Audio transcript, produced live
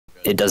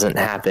it doesn't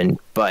happen,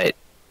 but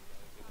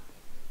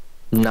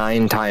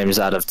 9 times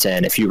out of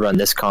 10, if you run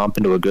this comp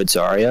into a good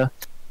Zarya,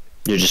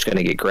 you're just going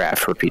to get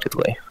graphed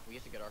repeatedly. We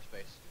get to get our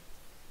space.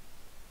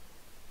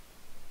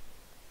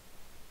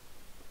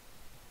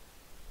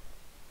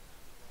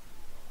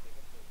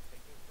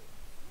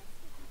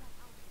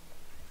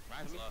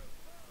 Ryan's low.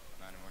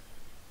 Not anymore.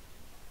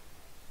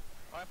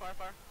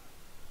 Fire.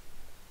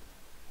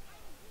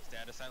 Stay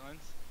out of sight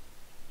lines.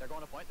 They're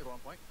going to point,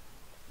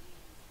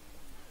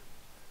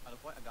 Out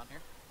of point, I'm down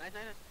here. Nice.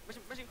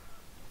 Mercy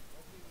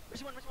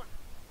one.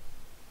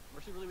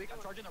 Mercy really weak,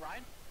 I'm charging the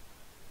Ryan.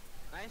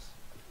 Nice.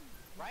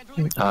 Ryan's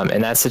really weak.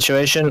 In that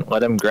situation,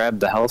 let him grab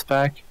the health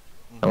pack,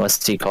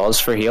 unless he calls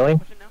for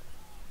healing.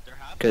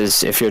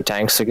 Because if your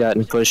tanks had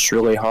gotten pushed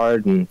really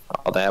hard and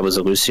all that was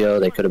a Lucio,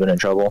 they could have been in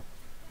trouble.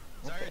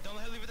 Sorry, don't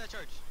let her leave with that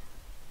charge.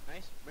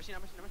 Nice. Mercy now.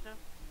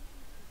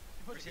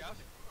 Mercy out.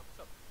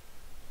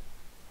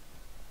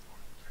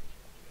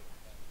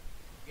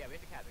 Yeah, we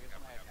have to cap.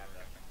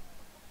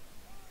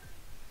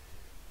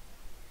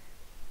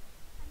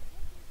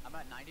 I'm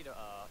at 90 to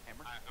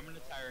hammer. I'm gonna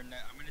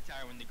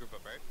tire when they group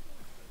up, right?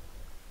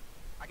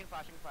 I can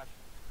flash.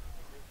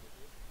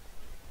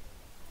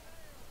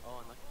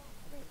 Oh, unlucky.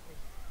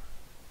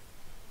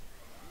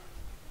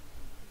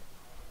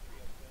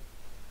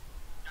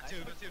 Got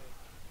two.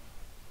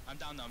 I'm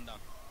down.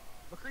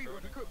 McCree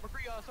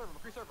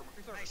server.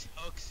 Nice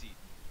hook seat.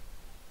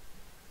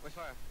 Where's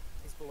fire?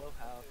 He's below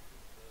half.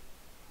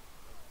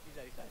 He's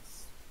dead.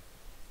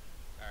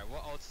 Alright,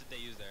 what ults did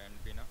they use there,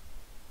 Vino?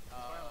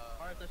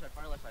 Fire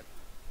left side.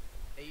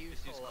 They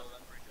used Just use left. Cola.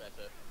 I'm pretty sure that's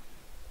it.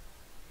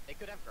 They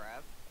could have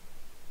grab.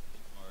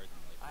 More than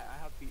like. I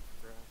have beat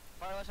for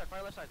Fire left side.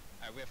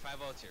 Alright, we have 5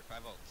 ults here.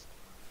 5 ults.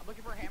 I'm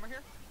looking for a hammer here.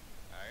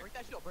 Alright. Break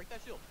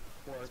that shield.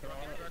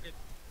 Rocket.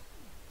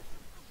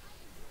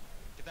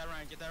 Get that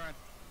Ryan.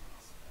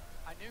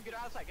 I knew. Get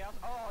outside.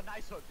 Oh,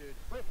 nice hook, dude.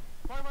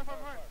 Fire.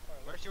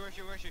 Where's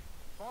she?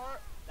 Far.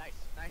 Nice.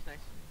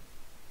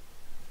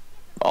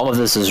 All of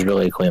this is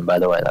really clean, by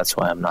the way. That's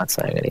why I'm not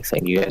saying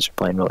anything. You guys are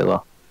playing really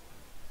well.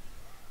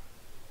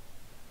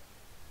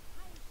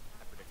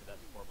 I predicted that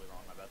horribly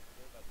wrong. My bad.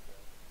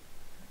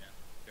 Yeah,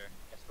 sure.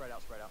 Yeah,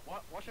 spread out.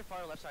 Watch your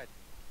fire left side.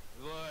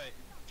 Look,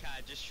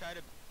 Cat, just try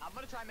to. I'm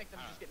gonna try and make them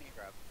just get me a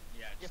grab.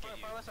 Yeah, just get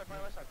you. Fire left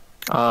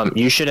side.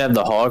 You should have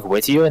the hog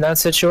with you in that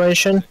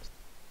situation,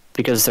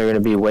 because they're going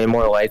to be way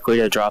more likely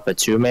to drop a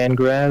 2-man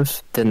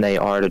grav than they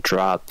are to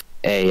drop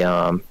a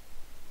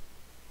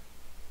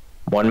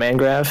 1-man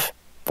grav.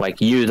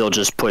 Like you, they'll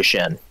just push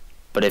in.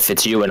 But if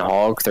it's you and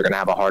Hog, they're going to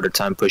have a harder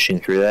time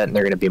pushing through that, and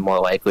they're going to be more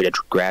likely to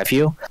grab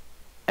you.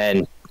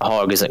 And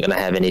Hog isn't going to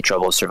have any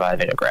trouble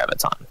surviving a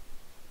graviton.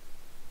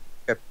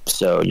 Yep.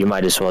 So you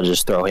might as well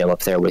just throw him up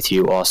there with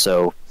you.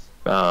 Also,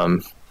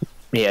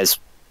 he has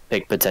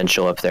big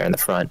potential up there in the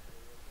front.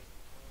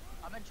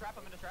 I'm in a trap.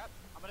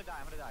 I'm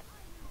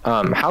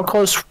gonna die. How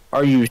close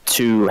are you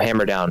to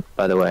Hammer Down,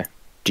 by the way?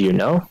 Do you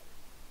know?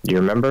 Do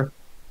you remember?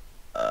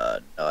 No,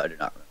 I do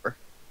not remember.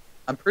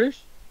 I'm pretty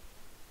sure.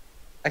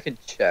 I can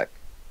check,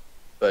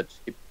 but just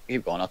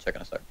keep going. I'll check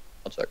in a sec.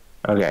 I'll check.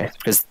 Okay,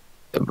 because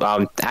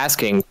I'm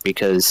asking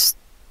because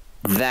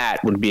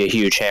that would be a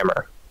huge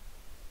hammer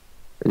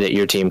that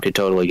your team could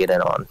totally get in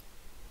on.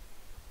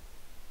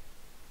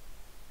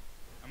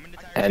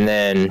 And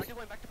then Back to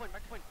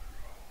point.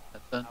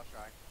 That's it. I'll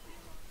try.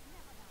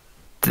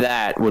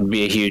 that would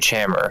be a huge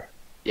hammer.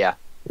 Yeah.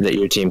 That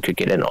your team could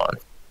get in on.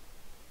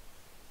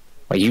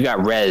 Like, you got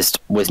rezzed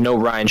with no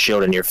Ryan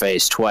shield in your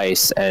face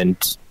twice,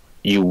 and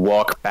you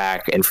walk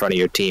back in front of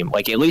your team.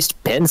 Like, at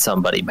least pin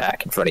somebody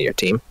back in front of your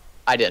team.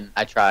 I didn't.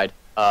 I tried.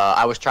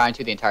 I was trying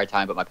to the entire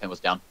time, but my pin was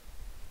down.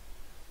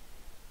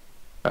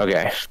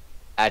 Okay.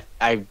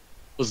 I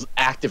was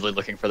actively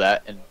looking for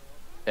that, and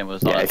pin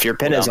was Yeah, on if your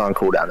pin is on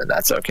cooldown, then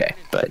that's okay.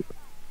 But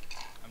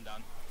I'm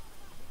done.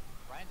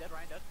 Ryan dead.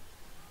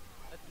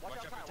 Watch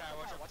out for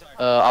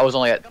tire. I was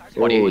only at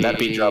 20. ooh, that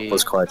beat drop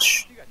was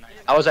clutch.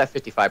 I was at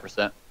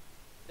 55%,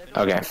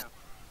 Okay. so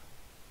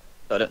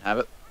I didn't have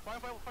it. Fire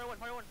one.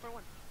 Fire.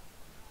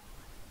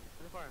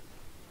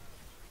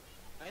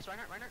 Nice,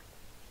 Reiner.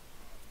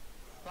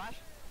 Flash.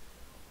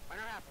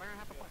 Reiner half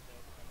a point.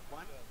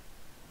 One.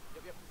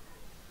 Yep.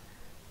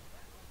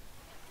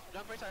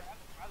 Jump right side.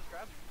 I'll just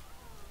grab.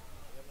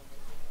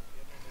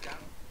 Down.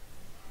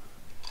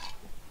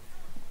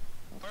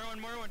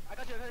 More one. I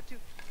got two.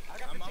 I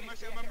got I'm 15.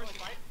 mercy.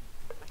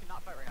 I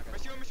cannot fight right now.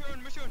 Mercy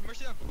one. My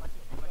shield.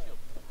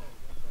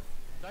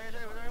 Zarya,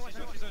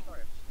 She's on.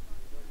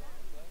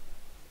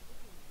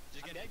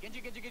 Just I'm get dead.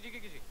 Genji.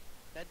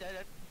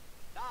 Dead.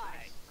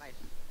 Nice.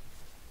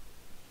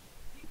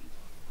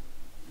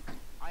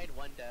 I had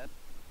one death.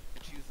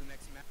 Choose the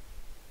next map.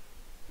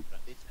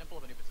 It's simple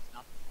of Anubis, it's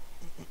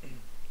nothing.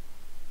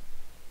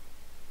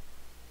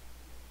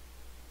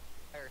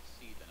 Higher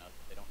seed than us,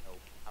 they don't know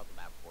how the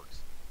map works.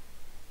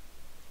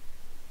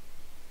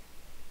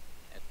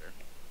 Enter.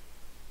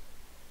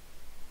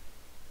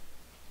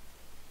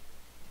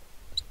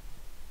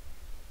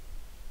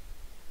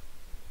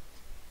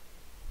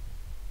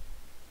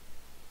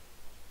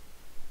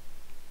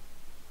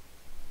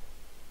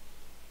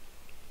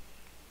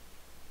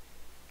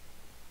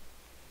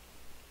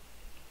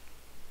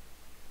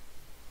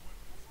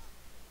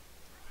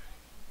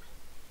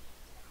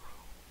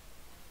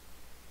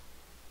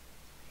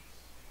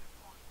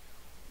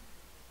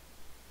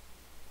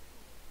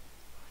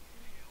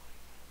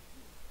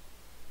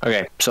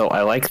 Okay, so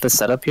I like the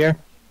setup here,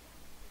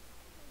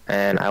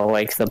 and I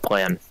like the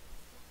plan.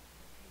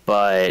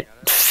 But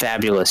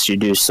Fabulous, you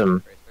do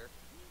some Tracer.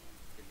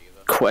 Good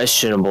diva.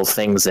 questionable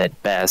things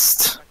at best.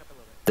 Back up a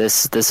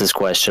little bit. This is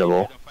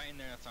questionable. Don't fight in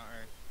there, that's not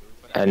her.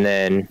 But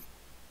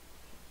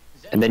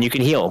And then you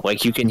can heal.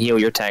 Like, you can heal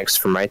your tanks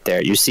from right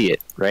there. You see it,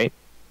 right?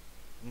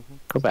 Mhm.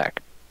 Go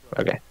back.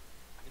 Okay. I can shoot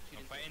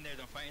don't into fight in there,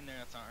 don't fight in there,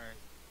 that's not her.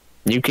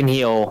 You can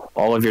heal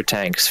all of your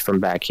tanks from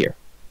back here.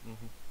 Mhm.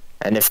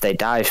 And if they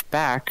dive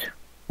back,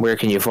 where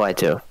can you fly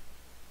to?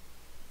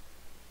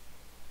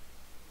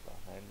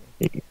 Behind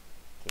me.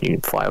 You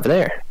can fly over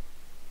there.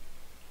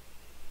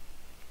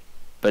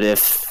 But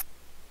if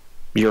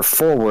you're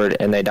forward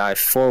and they dive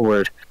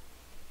forward,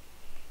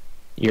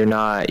 you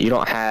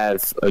don't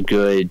have a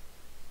good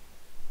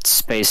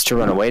space to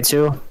run away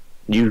to.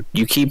 You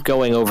keep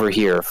going over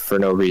here for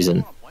no reason.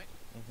 on point.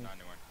 Mhm. Not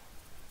anymore.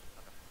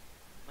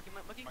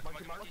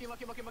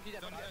 Monkey,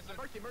 dead.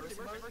 Mercy.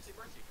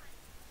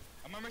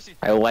 I'm on Mercy.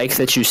 I like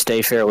that you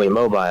stay fairly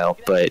mobile,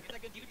 but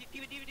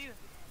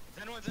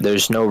Diva.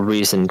 there's no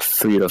reason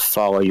for you to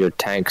follow your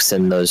tanks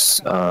in those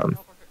Fighting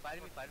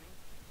me.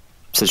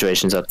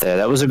 situations up there.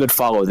 That was a good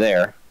follow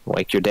there.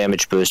 Like, your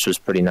damage boost was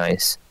pretty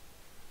nice.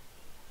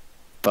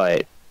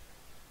 But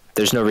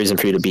there's no reason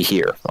for you to be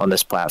here on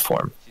this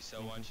platform She's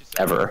so one, she's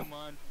so Ever. one, come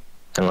on.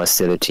 unless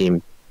the other team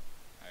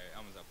Alright,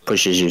 almost up.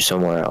 pushes you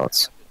somewhere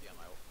else.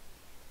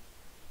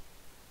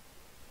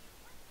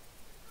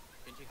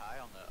 Genji high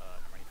on the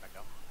I'm ready back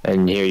out.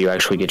 And here you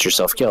actually get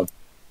yourself killed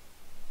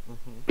Mhm.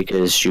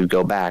 because you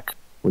go back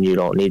when you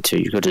don't need to.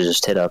 You could have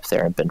just hit up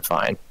there and been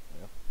fine.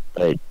 Yeah.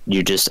 But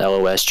you just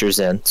LOS'd your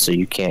Zen, so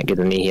you can't get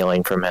any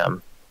healing from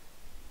him.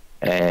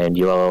 And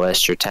you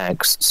LOS'd your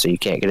tanks, so you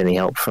can't get any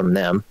help from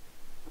them.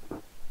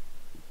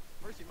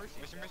 Mercy.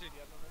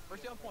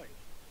 Mercy on point.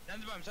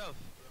 Dan's by himself.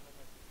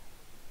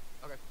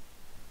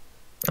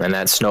 And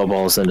that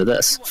snowballs into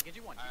this. Genji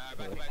one. Back.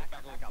 We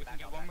can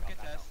get one more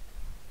contest.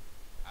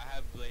 I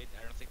have Blade,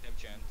 I don't think they have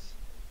a chance.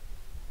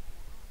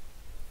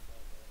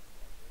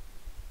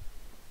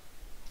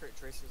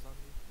 Tracer's on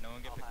me. No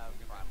one get I'll picked. have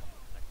Prime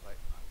next fight.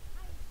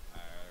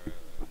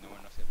 No one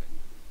else get picked.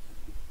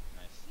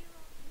 Nice.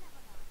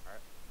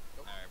 Alright.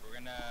 Go. Alright, we're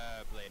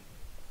gonna Blade.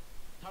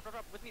 Top.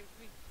 With me.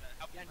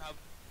 Help, Yeah, help.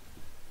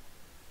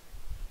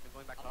 I'm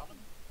going back top.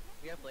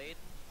 We have Blade.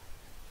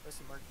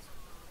 Mercy marked.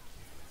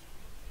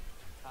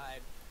 I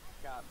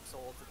got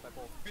sold by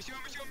both. Mercy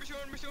one.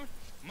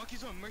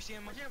 Monkey's one, Mercy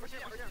and Monkey.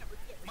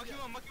 Monkey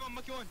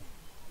one.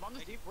 I'm on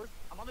the deep.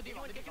 I'm on the deep.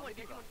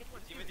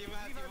 Diva.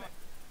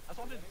 I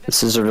saw him.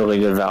 This is a really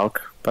good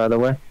Valk, by the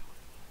way.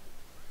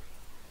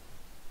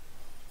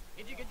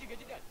 Genji dead.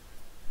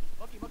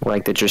 Monkey.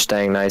 Like that you're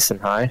staying nice and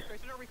high.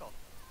 Tracer no recall.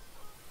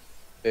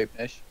 Big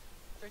finish.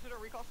 Tracer no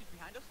recall. She's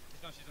behind us.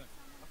 She's on.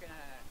 Okay,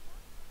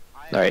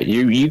 no. Alright,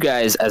 you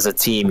guys as a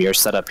team, your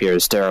setup here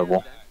is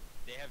terrible.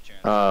 They have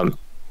chance.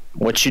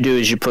 What you do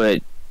is you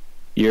put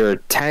your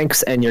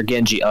tanks and your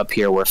Genji up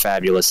here where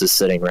Fabulous is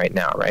sitting right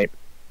now, right?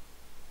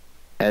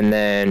 And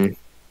then,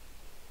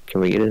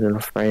 can we get it in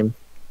a frame?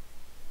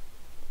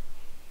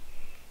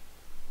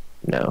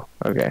 No.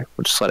 Okay,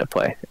 we'll just let it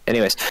play.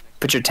 Anyways,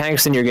 put your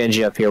tanks and your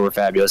Genji up here where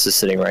Fabulous is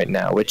sitting right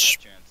now, which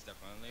Chance,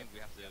 definitely. We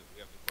have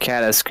to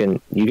Caddis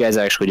can, you guys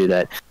actually do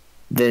that.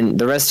 Then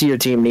the rest of your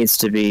team needs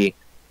to be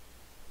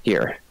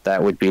here.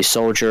 That would be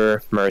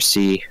Soldier,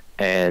 Mercy,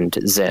 and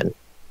Zen.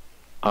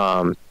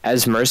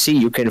 As Mercy,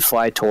 you can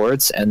fly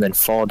towards and then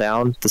fall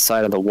down the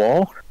side of the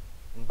wall.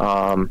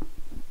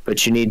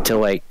 But you need to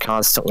like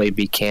constantly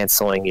be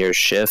canceling your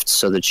shift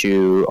so that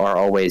you are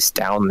always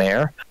down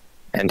there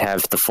and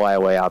have the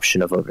flyaway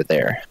option of over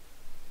there.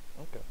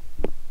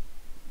 Okay.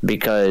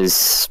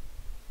 Because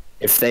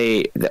if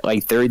they're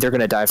either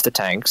gonna dive the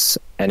tanks,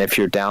 and if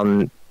you're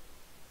down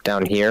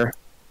here,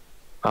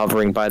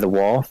 hovering by the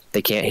wall,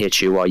 they can't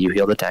hit you while you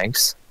heal the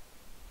tanks,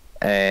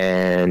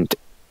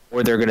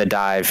 or they're gonna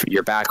dive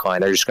your backline.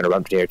 They're just gonna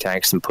run to your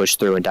tanks and push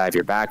through and dive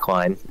your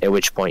backline. At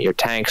which point your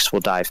tanks will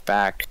dive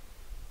back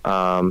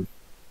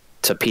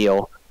to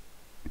peel,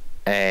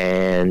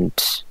 and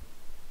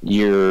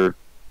you're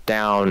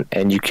down,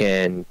 and you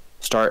can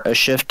start a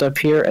shift up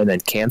here and then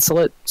cancel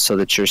it so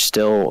that you're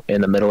still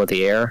in the middle of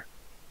the air.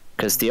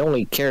 Because the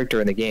only character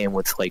in the game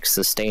with like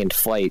sustained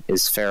flight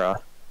is Farah,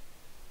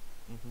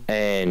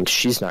 and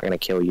she's not going to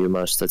kill you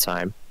most of the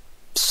time.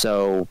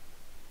 So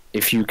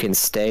if you can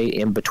stay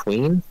in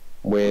between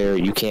where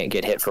you can't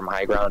get hit from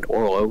high ground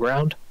or low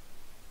ground,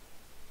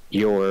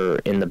 you're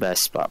in the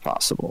best spot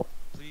possible.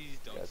 please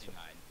don't see 9.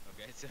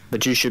 Okay, so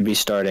But you should be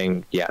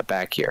starting,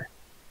 back here.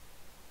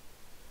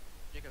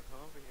 Jacob, come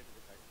over here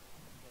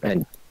to the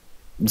side.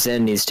 And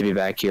Zen needs to be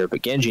back here,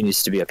 but Genji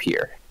needs to be up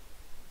here.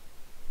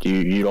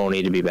 You don't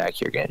need to be back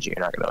here, Genji. You're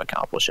not going to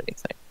accomplish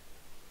anything.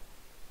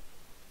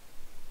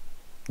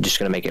 You're just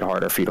going to make it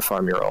harder for you to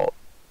farm your ult.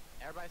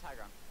 Everybody's high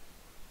ground.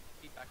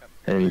 Keep back up.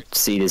 And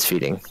Seed is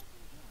feeding.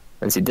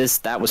 And see,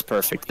 that was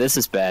perfect. This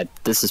is bad.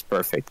 This is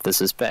perfect.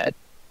 This is bad.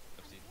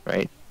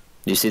 Right?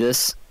 You see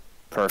this?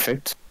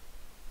 Perfect.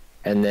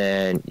 And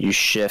then you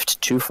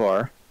shift too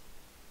far.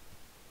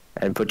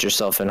 and put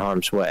yourself in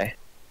harm's way.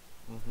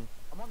 Mm-hmm.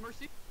 I'm on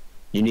Mercy.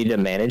 You need to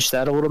manage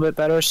that a little bit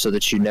better so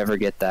that you never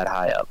get that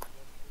high up.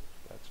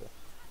 Gotcha.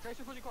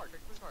 Tracer pushing card.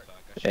 Tracer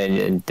pushing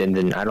card. And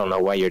then I don't know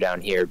why you're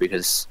down here,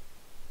 because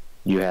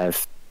you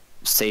have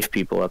safe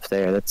people up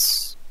there.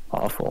 That's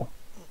awful.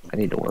 I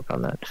need to work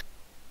on that.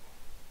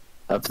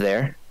 Up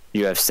there,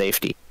 you have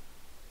safety,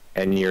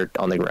 and you're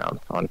on the ground,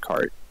 on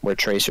cart, where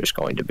Tracer's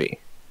going to be.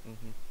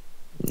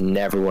 Mm-hmm.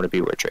 Never want to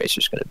be where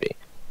Tracer's going to be.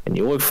 And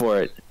you look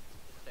for it,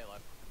 Stay alive.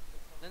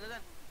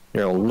 No.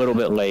 you're a little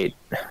bit late.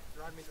 Run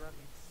me, run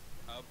me.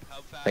 Help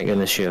fast. Thank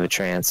goodness you have a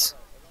trance.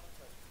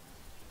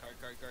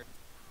 Card.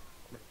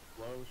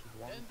 Low,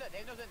 she's one. Dan's dead.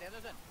 Dan knows in. Dan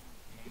knows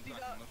in. Move He's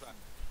back, out. move back.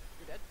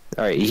 You're dead.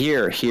 Alright,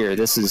 here,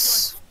 this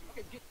is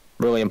Okay, get.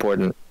 really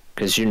important,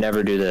 because you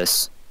never do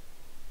this.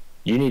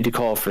 You need to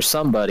call for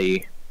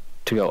somebody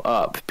to go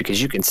up,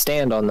 because you can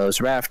stand on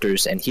those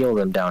rafters and heal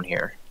them down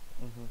here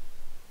Mm-hmm.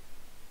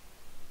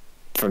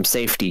 from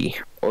safety,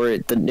 or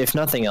if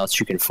nothing else,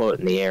 you can float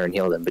in the air and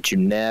heal them, but you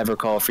never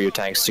call for your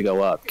tanks to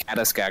go up.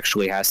 Kadisk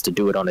actually has to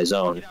do it on his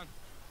own,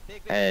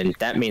 and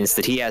that means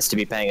that he has to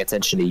be paying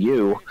attention to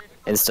you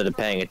instead of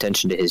paying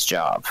attention to his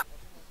job.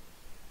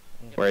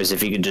 Whereas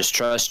if he could just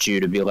trust you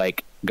to be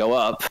like, go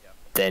up,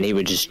 then he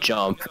would just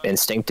jump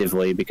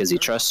instinctively because he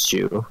trusts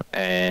you,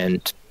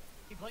 and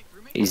He blanked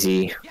through me.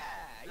 easy, Yeah.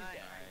 He's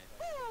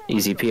dead.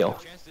 easy peel.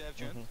 Chance to have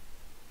chance.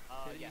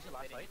 Yeah. Last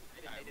fight.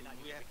 They did not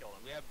We use have, to kill him.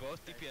 we have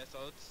both DPS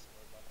ults.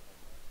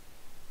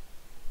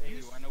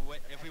 Use-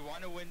 If we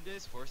want to win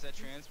this, force that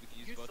trance, we can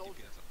use Use both soldier.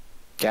 DPS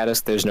ults.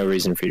 Kadisk, there's no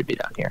reason for you to be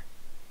down here.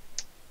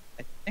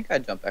 I think I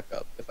jump back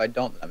up. If I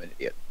don't, then I'm an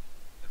idiot.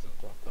 That's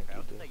all. Okay, I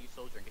was gonna say use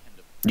soldier and get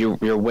him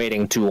to. You're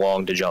waiting too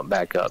long to jump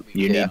back up.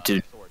 You Yeah. need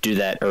to do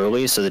that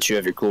early so that you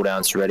have your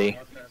cooldowns ready.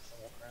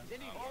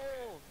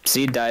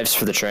 Seed dives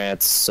for the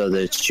trance so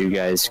that you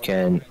guys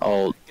can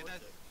ult, Get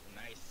that.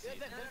 Nice. Dead.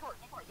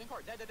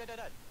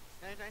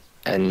 Nice.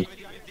 and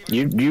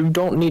you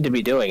don't need to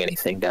be doing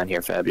anything down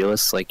here,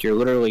 Fabulous. Like, you're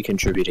literally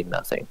contributing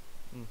nothing.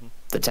 Mm-hmm.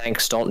 The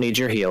tanks don't need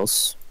your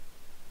heals.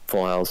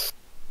 Full health.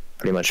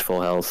 Pretty much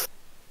full health.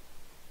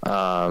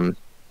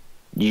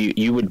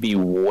 You would be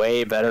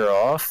way better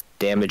off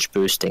damage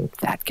boosting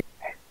that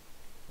guy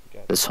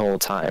Gotcha. this whole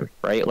time,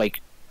 right?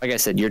 Like I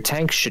said, your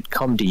tank should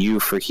come to you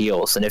for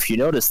heals, and if you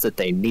notice that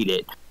they need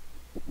it,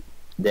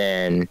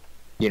 then,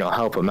 you know,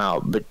 help them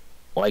out. But,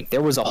 like,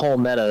 there was a whole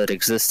meta that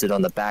existed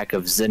on the back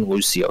of Zen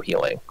Lucio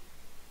healing.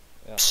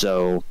 Yeah.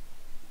 So,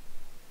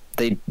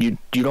 you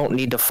don't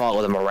need to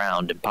follow them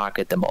around and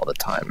pocket them all the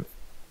time.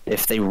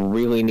 If they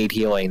really need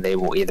healing, they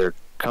will either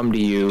come to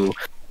you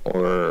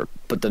or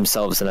put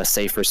themselves in a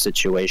safer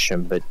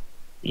situation, but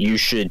you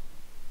should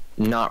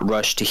not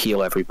rush to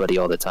heal everybody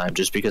all the time.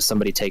 Just because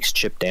somebody takes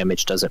chip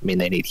damage doesn't mean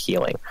they need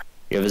healing.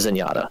 You have a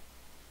Zenyatta.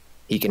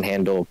 He can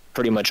handle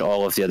pretty much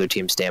all of the other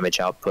team's damage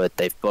output.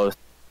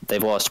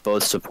 They've lost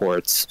both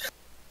supports.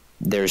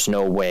 There's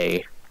no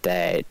way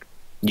that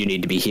you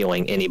need to be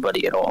healing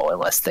anybody at all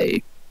unless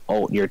they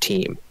ult your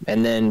team.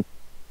 And then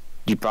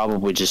you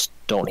probably just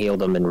don't heal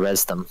them and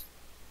res them.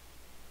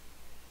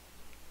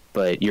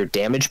 But your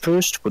damage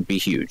boost would be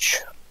huge.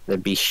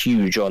 That'd be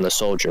huge on the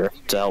soldier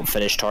to help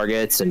finish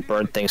targets and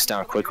burn things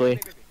down quickly.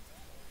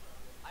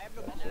 I have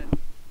no bubble.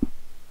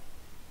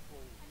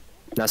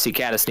 Now, see,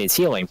 Caddis needs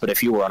healing, but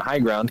if you were on high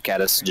ground,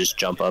 Caddis would just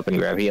jump up and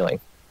grab healing.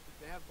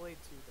 They have blade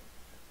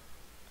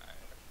too.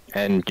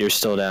 And you're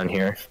still down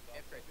here.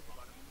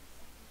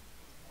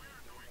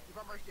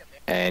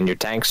 And your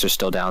tanks are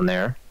still down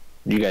there.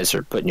 You guys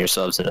are putting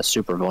yourselves in a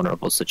super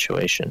vulnerable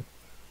situation.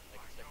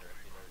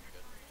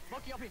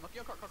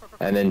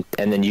 And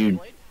then you,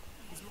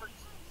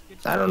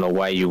 I don't know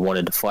why you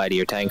wanted to fly to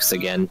your tanks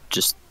again.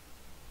 Just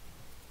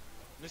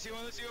Lucio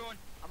one.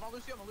 I'm on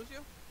Lucio.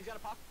 He's got a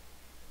pop.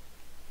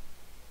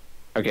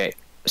 okay.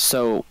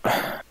 So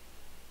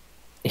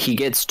he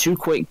gets 2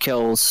 quick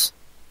kills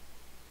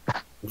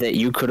that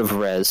you could have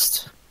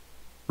rezzed,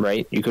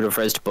 right? You could have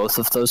rezzed both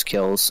of those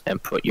kills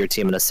and put your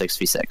team in a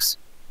 6v6.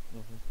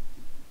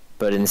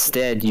 But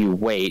instead, you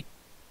wait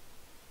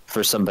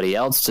for somebody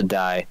else to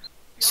die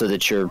so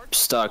that you're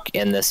stuck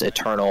in this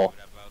eternal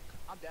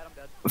I'm dead.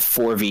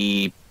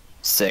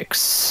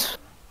 4v6.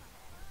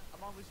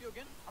 I'm on Lucio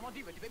again. I'm on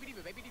Diva. Baby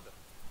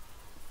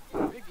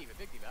Diva. Big Diva.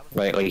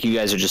 Right? Like, you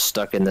guys are just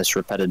stuck in this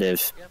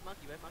repetitive Yeah,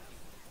 monkey.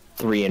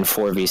 3 and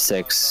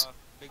 4v6.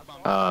 Big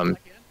bomb.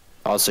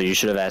 Also, you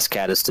should have asked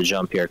Caddis to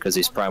jump here because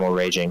he's primal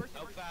raging.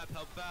 Help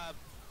Fab.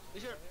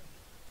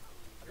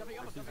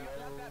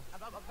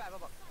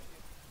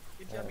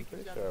 Yeah, I'm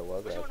pretty sure I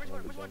was asking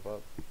them to jump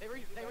up.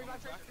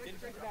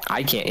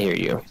 I can't hear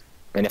you.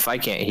 And if I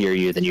can't hear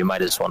you, then you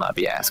might as well not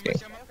be asking.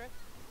 Lucio.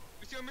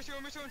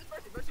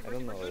 I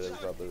don't know what it is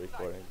about the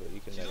recording, but you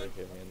can never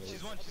hear me in the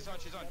She's on.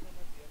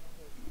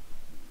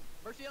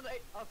 Mercy on the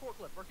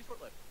forklift. Mercy's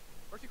forklift.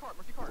 Mercy cart.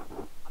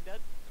 I'm dead.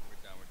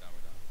 We're down.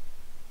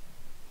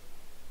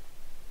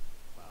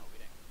 Wow, we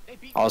didn't. They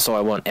beat. Also,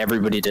 I want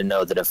everybody to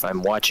know that if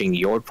I'm watching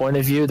your point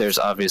of view, there's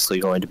obviously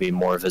going to be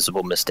more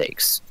visible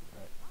mistakes.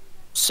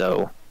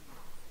 So,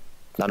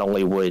 not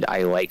only would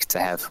I like to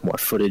have more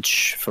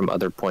footage from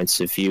other points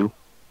of view,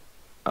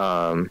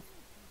 I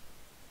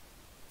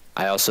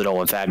also don't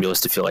want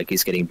Fabulous to feel like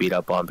he's getting beat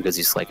up on because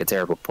he's like a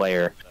terrible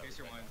player.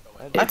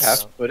 I It's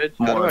have footage.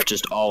 How more do I of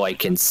just all I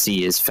can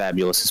see is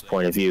Fabulous's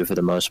point of view for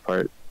the most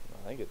part.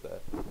 I get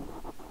that.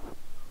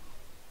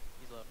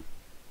 He's low.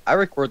 I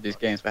record these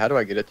games, but how do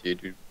I get it to you,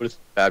 dude? What does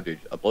Fab do?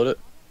 Upload it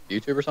to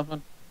YouTube or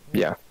something?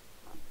 Yeah.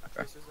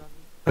 Okay.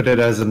 Put it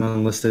as an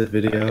unlisted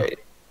video.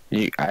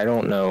 I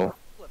don't know.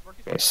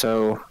 Okay,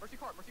 so Mercy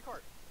cart, mercy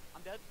cart.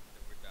 I'm dead.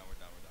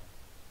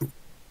 We're down.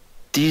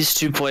 these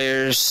two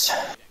players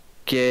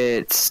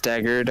get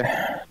staggered. He's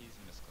misclicking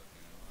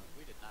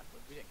We didn't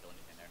kill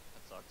anything there.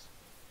 That sucks.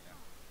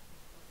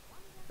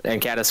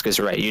 And Kataska's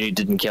right. You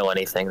didn't kill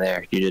anything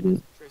there. You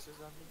didn't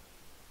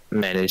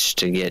manage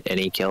to get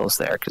any kills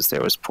there because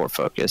there was poor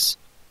focus.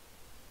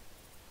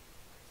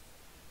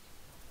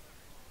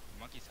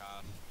 Monkey's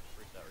half.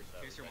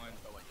 Reset. Case your one.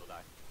 You'll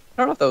die. I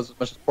don't know if that was as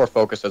much as poor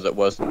focus as it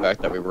was the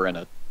fact that we were in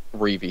a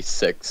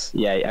 3v6.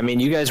 Yeah, I mean,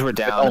 you guys were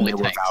down and only they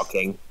were tanks.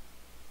 valking,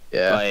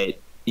 Yeah. but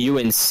you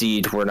and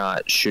Seed were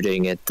not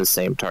shooting at the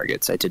same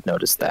targets. I did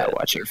notice that Yeah.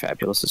 watching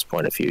Fabulous's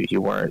point of view. You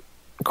weren't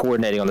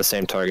coordinating on the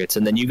same targets,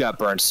 and then you got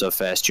burned so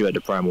fast you had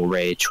to Primal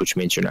Rage, which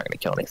means you're not going to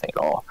kill anything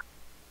at all.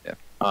 Yeah.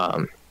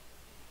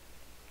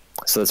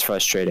 So that's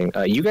frustrating.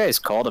 You guys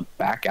called a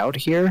back out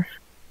here.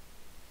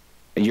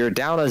 You're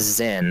down a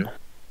Zen.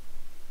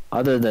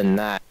 Other than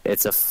that,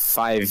 it's a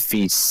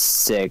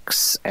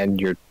 5v6,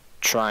 and you're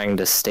trying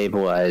to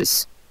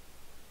stabilize.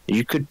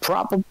 You could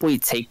probably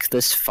take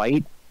this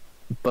fight,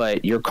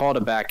 but your call to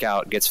back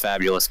out gets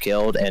Fabulous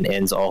killed and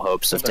ends all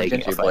hopes of They're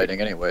taking a Genji fight.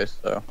 blading anyways,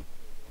 so.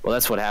 Well,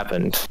 that's what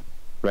happened,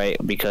 right?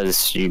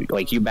 Because you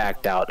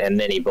backed out and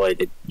then he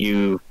bladed.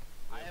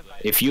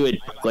 If you had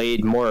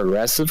played more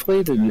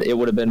aggressively, then it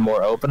would have been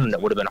more open and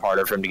it would have been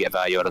harder for him to get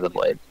value out of the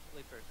blade.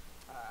 Blade first.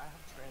 I have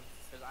trans.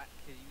 Cause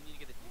you need to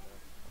get a devo.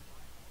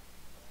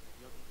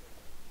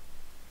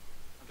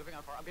 I'm jumping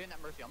on far. I'm getting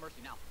that mercy. I'm mercy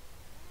now.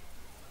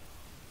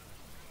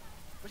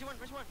 Mercy one.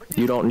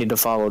 You don't need to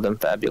follow them,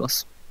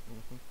 Fabulous.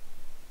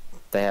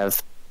 They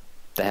have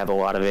a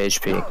lot of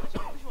HP.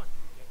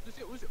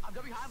 Lucio. I'm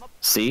W high. I'm up.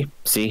 See,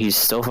 he's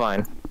still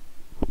fine,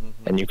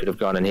 and you could have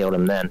gone and healed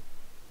him then.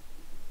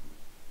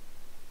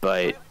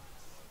 But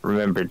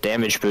remember,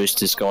 damage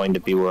boost is going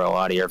to be where a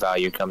lot of your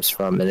value comes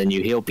from, and then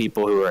you heal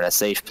people who are in a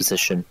safe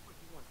position.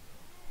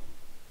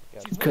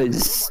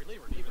 Because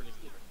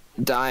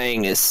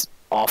dying is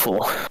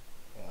awful,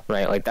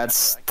 right? Like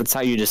that's how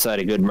you decide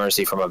a good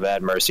mercy from a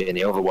bad mercy in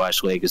the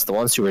Overwatch League. Is the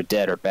ones who are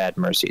dead are bad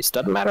mercies.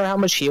 Doesn't matter how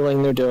much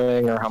healing they're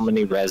doing or how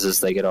many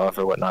reses they get off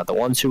or whatnot. The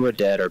ones who are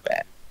dead are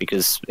bad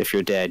because if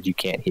you're dead, you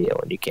can't heal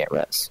and you can't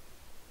res.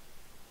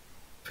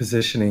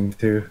 Positioning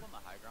too. On the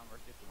high ground,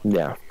 mercy.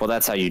 Yeah, well,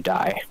 that's how you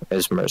die,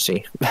 is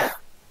mercy.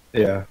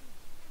 Yeah.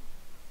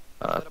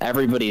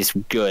 Everybody's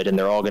good, and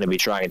they're all going to be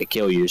trying to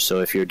kill you, so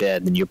if you're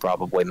dead, then you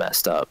probably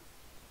messed up.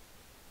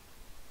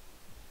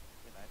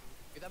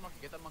 Get that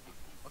monkey.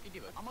 Monkey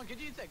diva. I'm on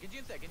Genji inside.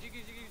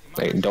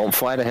 Like, don't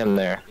fly to him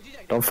there.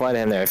 Don't fly to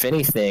him there. If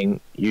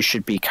anything, you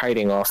should be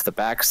kiting off the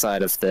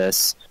backside of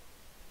this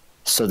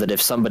so that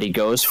if somebody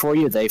goes for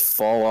you, they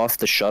fall off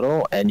the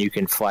shuttle, and you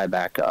can fly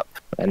back up.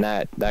 And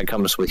that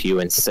comes with you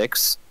in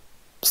 6.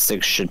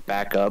 6 should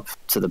back up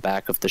to the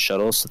back of the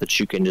shuttle so that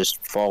you can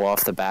just fall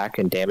off the back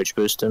and damage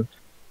boost him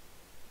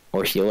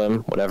or heal him,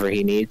 whatever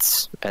he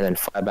needs, and then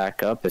fly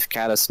back up. If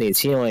Katus needs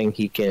healing,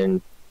 he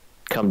can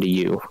come to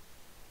you.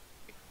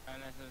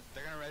 And then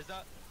they're gonna res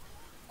that.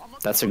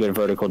 That's a good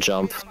vertical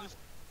jump.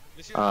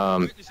 Lucio,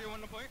 Lucio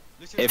won the point.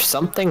 Lucio If won the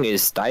something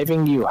is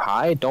diving you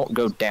high, don't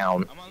go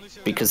down point. I'm on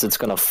Lucio. because it's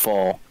gonna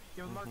fall,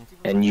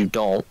 and you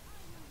don't.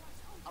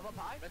 I'm up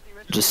high.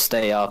 Just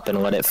stay up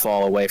and let it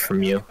fall away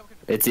from you.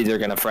 It's either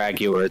going to frag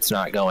you or it's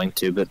not going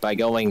to, but by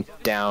going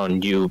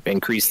down, you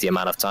increase the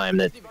amount of time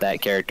that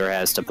that character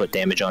has to put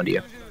damage onto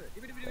you.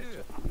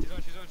 She's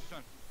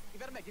on.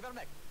 Give out a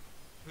mech.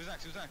 Who's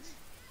next?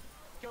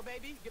 Kill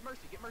baby. Get mercy.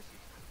 Mercy.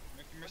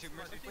 Mercy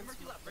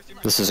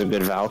left. This is a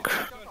good Valk.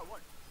 Come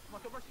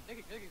on, kill mercy.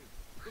 Negative.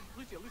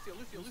 Lucio.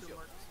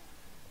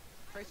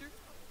 Tracer.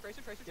 Get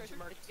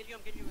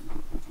you.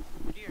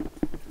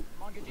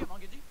 I'm on Genji.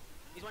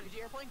 He's one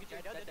Genji airplane. Genji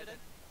dead. Get the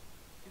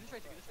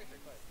tracer.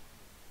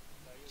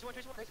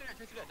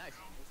 Tracer dead. Nice.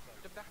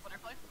 Jump back up on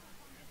airplane.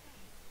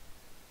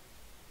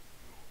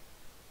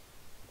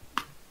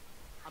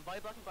 I'm body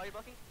blocking.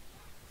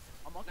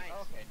 I'm monkey. Nice.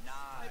 Okay,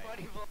 nice.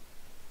 Body block.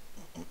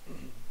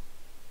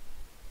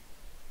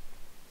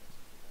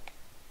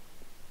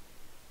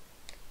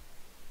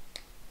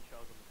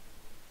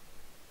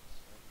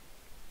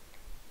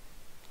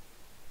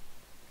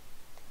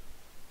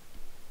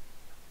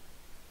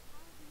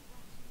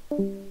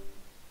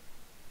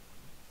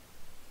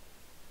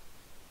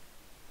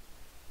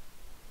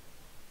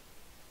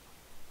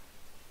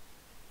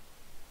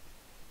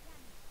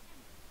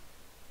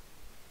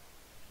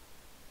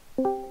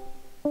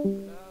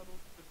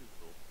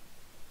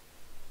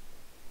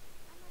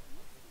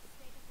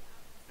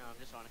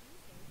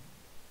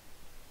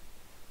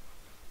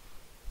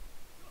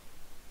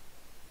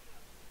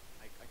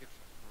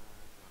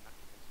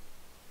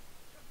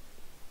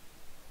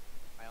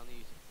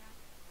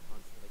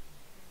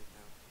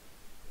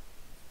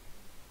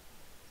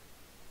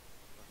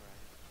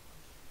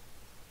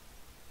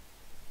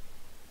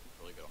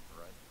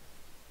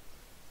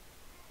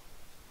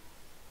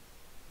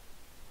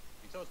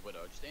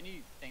 Widow. Just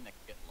anything that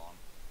can get long.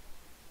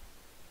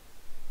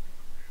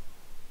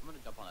 I'm gonna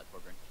jump on that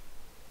Torbjorn.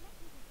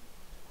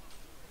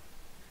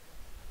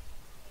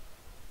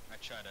 I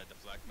try to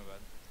deflect, my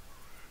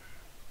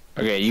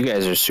bad. Okay, you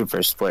guys are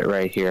super split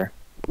right here.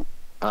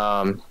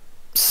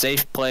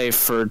 Safe play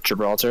for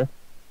Gibraltar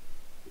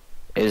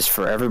is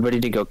for everybody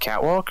to go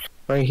catwalk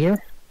right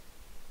here.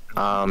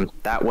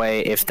 That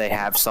way, if they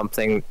have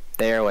something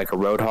there, like a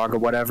Roadhog or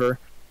whatever,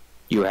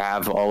 you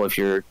have all of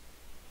your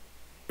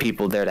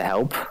people there to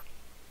help,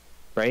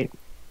 right?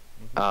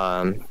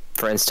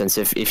 For instance,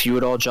 if you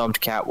had all jumped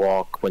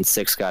catwalk when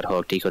 6 got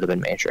hooked, he could have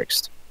been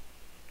matrixed.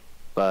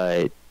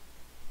 But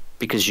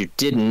because you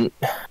didn't,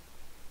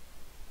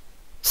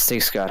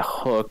 6 got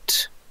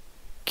hooked,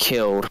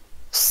 killed,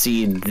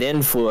 Seed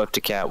then flew up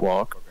to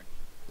catwalk,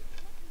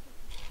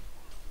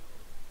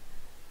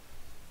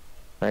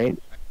 right?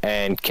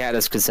 And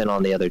Caddis gets in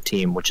on the other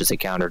team, which is a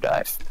counter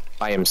dive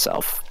by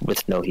himself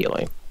with no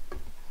healing.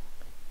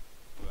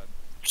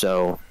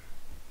 So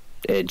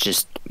it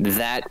just,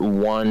 that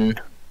one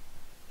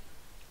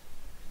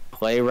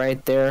play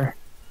right there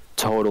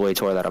totally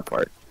tore that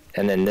apart.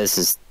 And then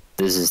this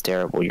is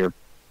terrible. You're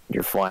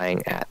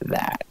flying at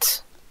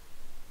that.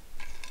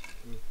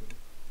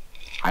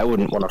 I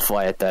wouldn't want to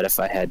fly at that if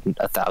I had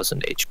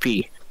 1,000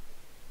 HP.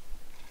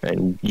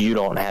 And you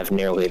don't have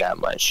nearly that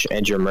much.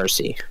 And you're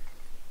Mercy.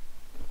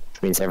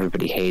 Which means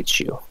everybody hates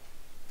you.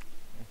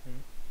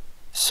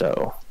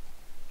 So,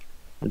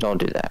 don't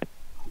do that.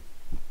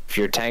 If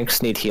your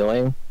tanks need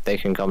healing, they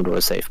can come to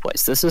a safe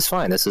place. This is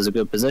fine. This is a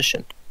good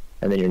position.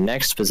 And then your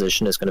next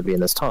position is going to be in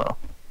this tunnel.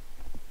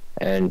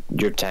 And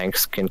your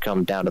tanks can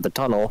come down to the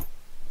tunnel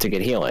to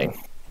get healing.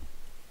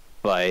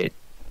 But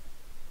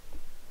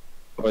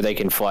or they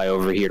can fly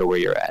over here to where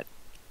you're at.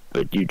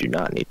 But you do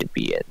not need to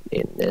be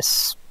in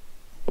this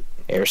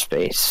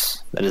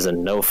airspace. That is a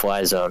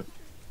no-fly zone.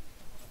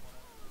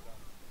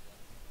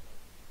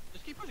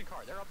 Just keep pushing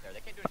car. They're up there.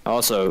 They can't do anything.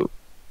 Also,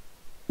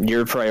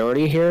 your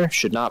priority here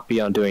should not be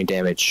on doing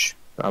damage.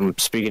 I'm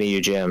speaking to you,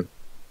 Jim.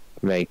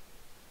 Like,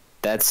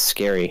 that's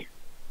scary.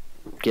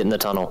 Get in the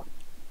tunnel.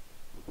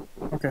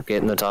 Okay.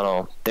 Get in the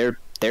tunnel.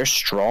 They're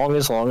strong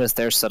as long as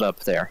they're set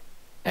up there.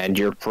 And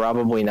you're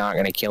probably not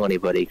going to kill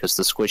anybody because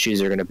the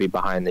squishies are going to be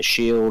behind the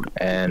shield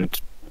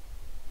and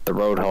the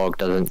Roadhog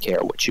doesn't care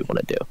what you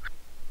want to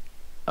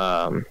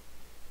do.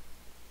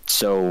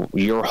 So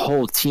your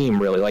whole team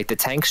really, like the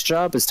tank's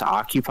job is to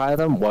occupy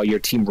them while your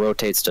team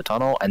rotates to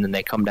tunnel and then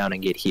they come down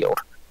and get healed.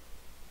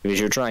 Because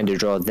you're trying to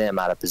draw them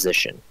out of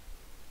position.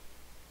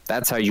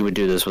 That's how you would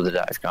do this with a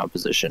dive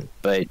composition.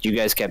 But you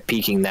guys kept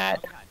peeking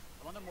that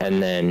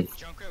and then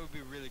Junkrat would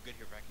be really good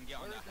here if I can get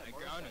on that high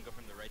ground and go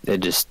from the right.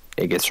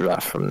 it gets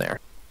rough from there.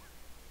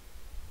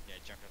 Yeah,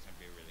 Junkrat's gonna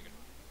be really good.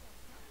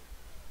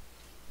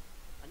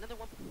 Another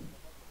one.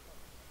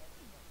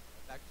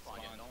 Back to spawn.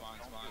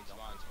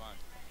 Spawn.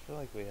 I feel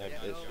like we have Yeah,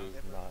 no, issues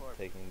different not port.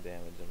 taking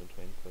damage in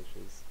between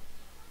pushes.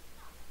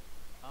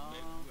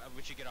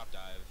 We should get off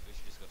dive. We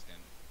should just go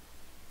stand.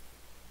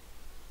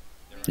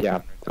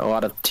 Yeah, a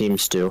lot of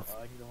teams do.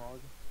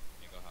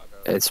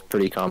 It's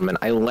pretty common.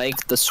 I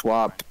like the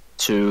swap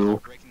to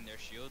Breaking their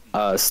shield.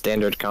 And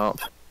standard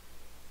comp.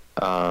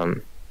 I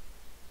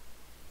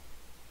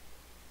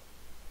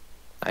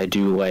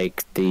do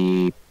like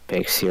the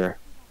picks here.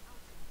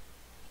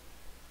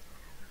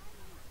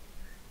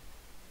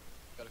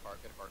 Get a car.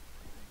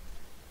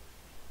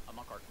 I'm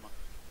on car. Come on.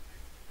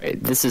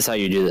 Right, this is how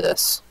you do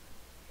this.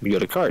 You go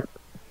to cart.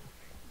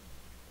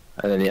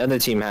 And then the other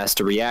team has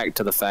to react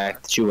to the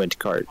fact that you went to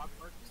cart.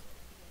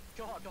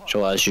 Go hard. Which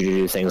allows you to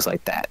do things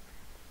like that.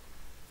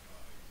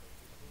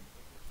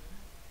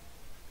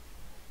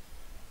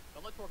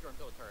 Don't let Torbjorn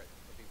build a turret.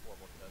 It'll be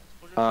horrible if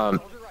he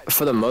does.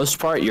 For the most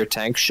part, your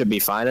tank should be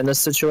fine in this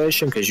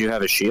situation because you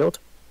have a shield,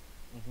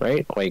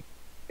 right? Like,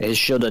 his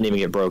shield doesn't even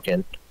get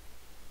broken.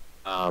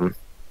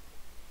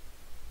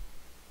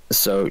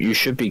 So you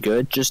should be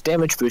good. Just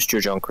damage boost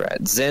your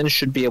Junkrat. Zen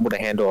should be able to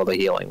handle all the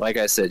healing. Like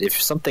I said,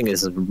 if something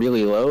is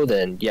really low,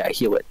 then yeah,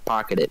 heal it,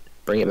 pocket it,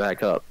 bring it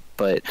back up.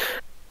 But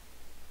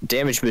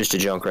damage boost to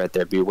Junkrat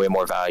there would be way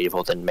more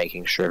valuable than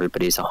making sure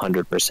everybody's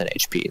 100%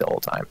 HP the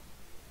whole time.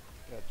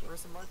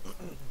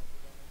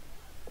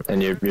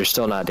 And you're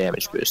still not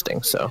damage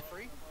boosting, so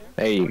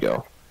there you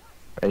go.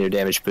 And you're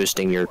damage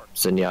boosting your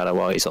Zenyatta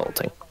while he's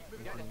ulting.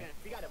 We got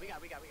it.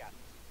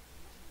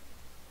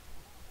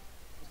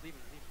 Just leave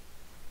it.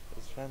 I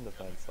was trying to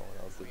find someone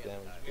else with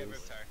damage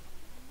boost.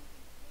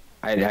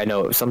 I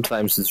know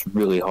sometimes it's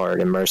really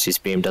hard, and Mercy's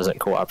beam doesn't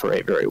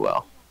cooperate very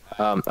well.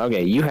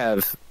 Okay, you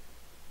have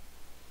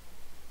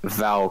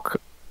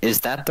Valk. Is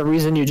that the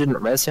reason you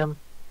didn't res him?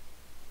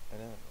 I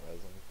didn't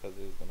res him because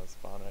he was gonna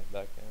spawn right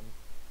back in,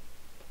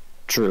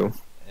 True.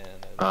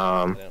 and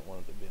I didn't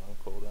want it to be on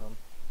cooldown.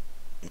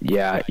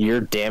 Yeah,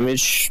 your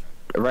damage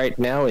right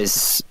now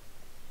is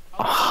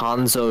a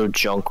Hanzo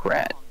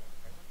Junkrat.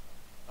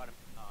 Got him.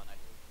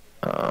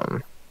 Oh,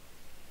 nice.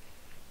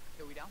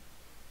 Okay, we down?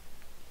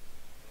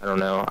 I don't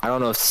know. I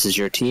don't know if this is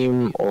your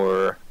team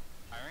or...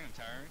 I'm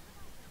tiring.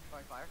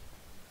 Fire.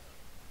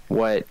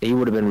 What? He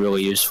would have been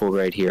really useful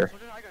right here.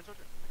 Soldier, I got him,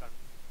 soldier.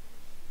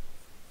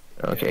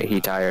 I got him. Okay,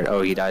 he tired.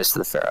 Oh, he dies to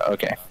the Pharaoh.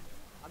 Okay,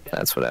 I'm dead.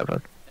 that's what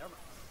happened. Never mind.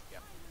 Yeah.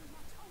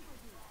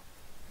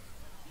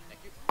 Thank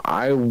you.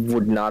 I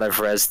would not have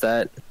rezzed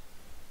that.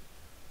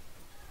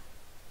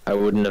 I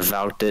wouldn't have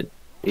vouched it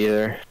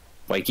either.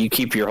 Like, you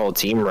keep your whole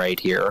team right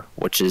here,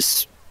 which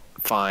is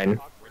fine,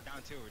 We're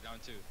down 2. We're down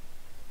 2.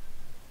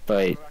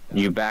 but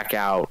you back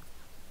out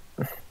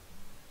I've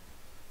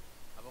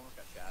almost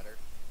got shattered.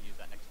 Use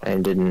that next time.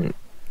 and didn't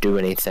do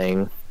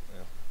anything.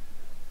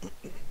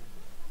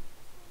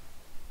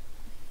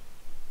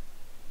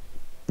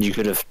 You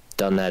could have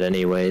done that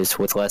anyways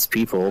with less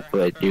people,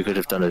 but you could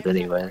have done it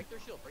anyway. Break their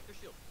shield. Break their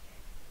shield.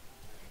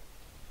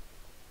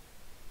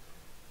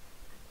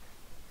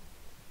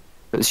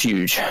 It's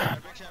huge. Big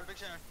shot, big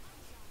shot.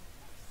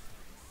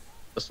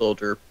 The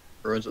soldier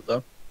ruins it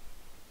though.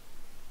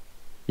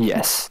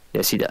 Yes,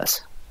 yes, he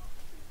does.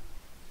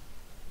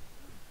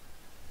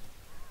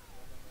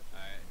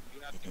 Alright,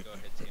 you have to go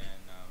hit scan.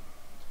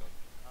 Let's go.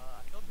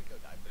 I feel like we go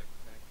dive big.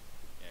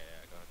 Yeah,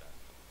 go with that.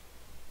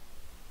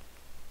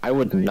 I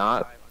would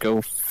not go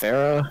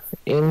Farah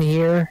in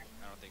here,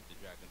 I don't think the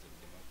dragons will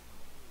do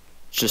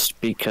much. just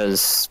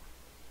because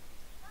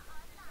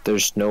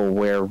there's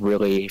nowhere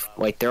really,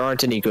 like, there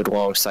aren't any good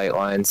long sight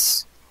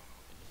lines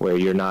where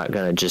you're not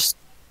gonna just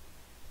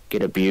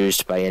get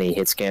abused by any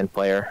hit scan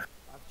player.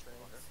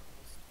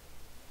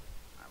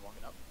 I'm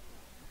walking up.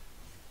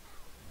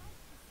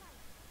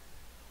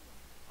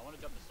 I want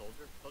to jump the soldier.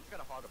 Soldier's got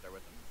a hog up there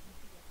with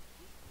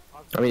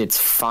him. I mean, it's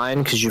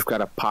fine because you've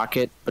got a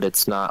pocket, but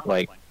it's not,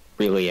 like,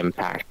 really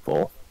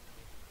impactful.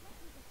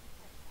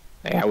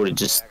 Hey, I would have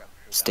just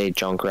stayed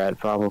Junkrat,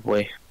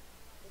 probably.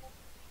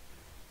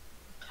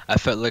 I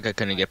felt like I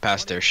couldn't get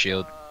past their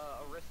shield.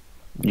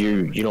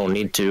 You don't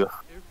need to.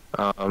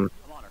 I'm on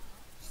her.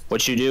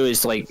 What you do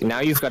is, like, now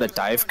you've got a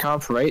dive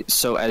comp, right?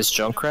 So as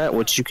Junkrat,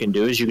 what you can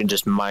do is you can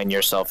just mine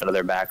yourself into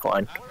their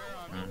backline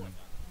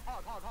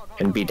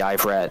and be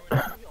dive rat. Hog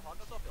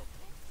no self-heal.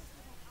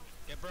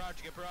 Get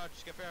barrage, get barrage,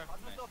 get barrage. Hog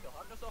no Nice. self-heal.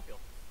 Hog no self-heal.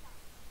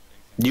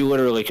 You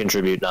literally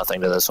contribute nothing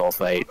to this whole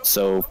fight,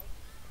 so...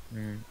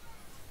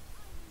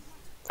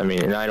 I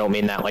mean, and I don't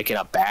mean that, like, in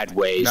a bad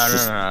way. It's No,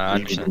 just I you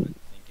understand. didn't,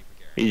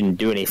 you didn't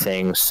do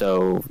anything,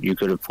 so you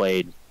could have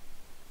played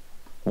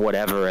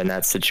whatever in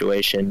that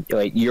situation.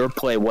 Like, your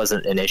play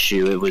wasn't an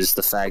issue, it was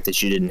the fact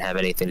that you didn't have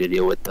anything to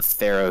deal with the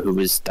Pharaoh who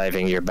was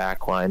diving your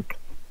backline.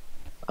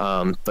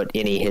 But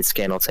any hit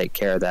scan will take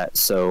care of that,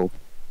 so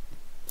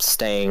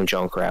staying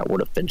Junkrat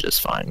would have been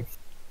just fine.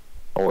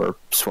 Or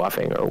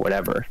swapping or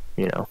whatever,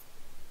 you know.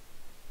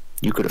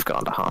 You could have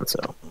gone to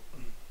Hanzo.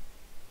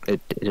 It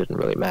didn't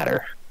really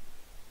matter.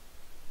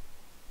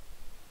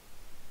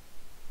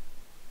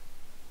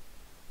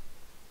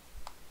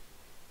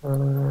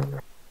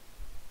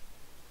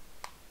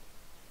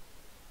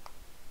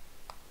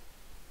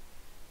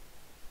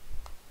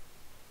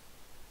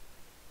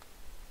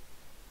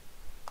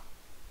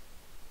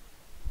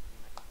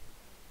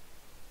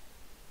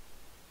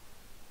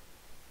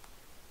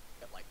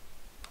 Got like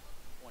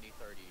 20,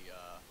 30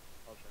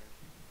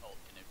 ult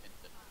in an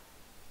instant.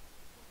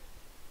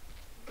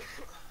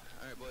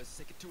 Alright, boys,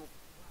 take it to him.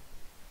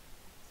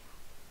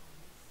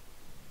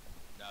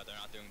 No, they're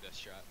not doing this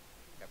shot.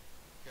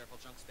 Careful,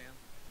 chunk stand.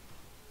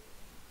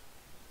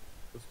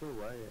 Let's go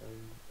right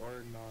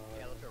or not.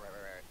 Yeah, let's go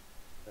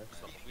right.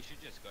 We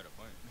should just go to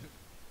point.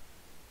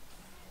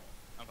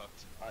 I'm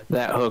hooked.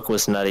 That hook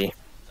was nutty,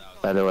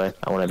 by the way.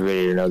 I want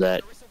everybody to know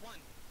that.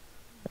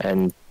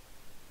 And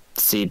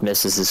Seed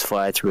misses his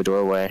fly through a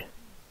doorway.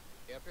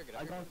 Yeah, up here, get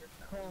up here.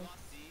 We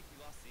lost C.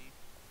 We lost C.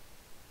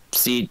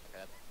 Seed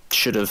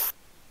should have...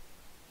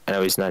 I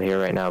know he's not here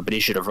right now, but he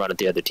should have run at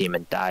the other team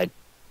and died.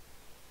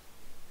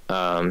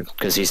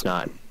 Because he's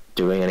not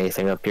doing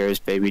anything up here as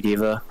Baby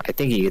Diva. I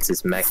think he gets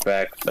his mech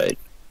back, but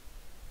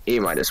he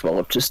might as well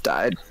have just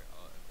died.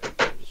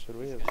 Should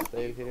we have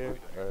stayed here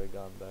or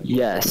gone back?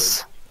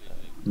 Yes.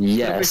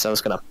 Yes, I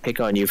was gonna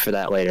pick on you for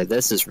that later.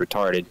 This is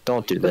retarded.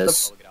 Don't do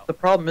this. The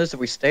problem is if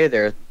we stay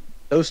there,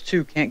 those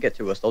two can't get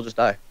to us. They'll just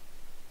die.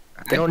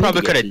 They don't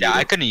Probably need to could get have to died. I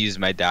you. couldn't use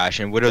my dash,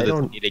 and Widow They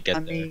doesn't don't- need to get I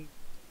there. mean,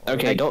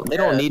 Okay, I they don't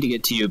need guess. to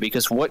get to you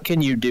because what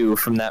can you do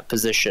from that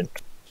position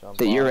Jump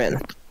that you're on,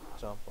 in?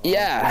 Jump on.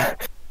 Yeah.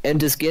 And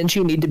does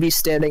Genji need to be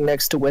standing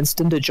next to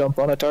Winston to jump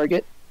on a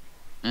target?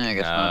 I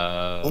guess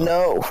not.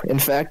 No. In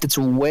fact, it's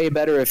way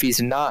better if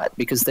he's not,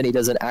 because then he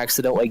doesn't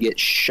accidentally get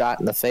shot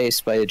in the face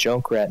by a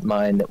Junkrat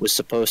mine that was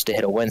supposed to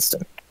hit a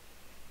Winston.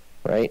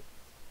 Right?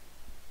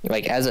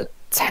 Like, as a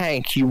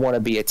tank, you want to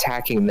be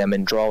attacking them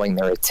and drawing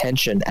their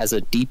attention. As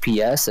a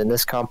DPS in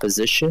this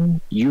composition,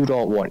 you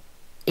don't want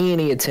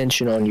any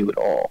attention on you at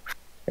all.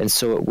 And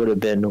so it would have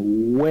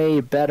been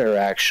way better,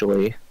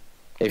 actually,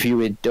 if you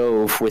had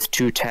dove with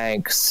two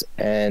tanks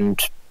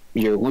and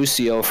your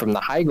Lucio from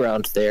the high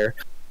ground there,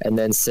 and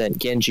then sent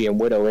Genji and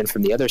Widow in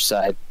from the other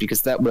side,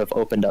 because that would have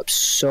opened up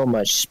so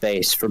much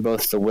space for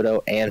both the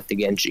Widow and the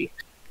Genji.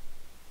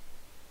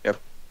 Yep.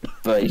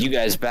 But you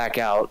guys back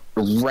out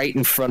right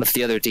in front of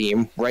the other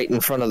team, right in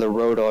front of the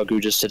Road Dog who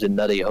just did a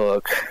nutty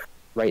hook.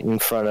 right in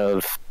front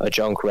of a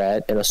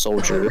Junkrat and a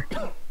soldier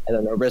and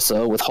an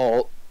Orisa with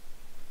Halt,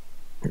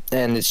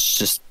 and it's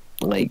just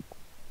like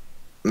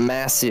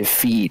massive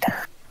feed. He's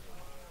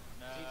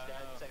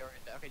dead. Say,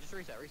 okay, just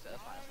reset. That's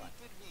fine. That's fine.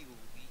 Would he leave?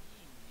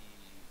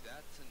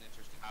 That's an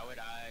interesting. How would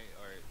I?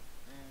 Or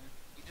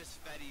he just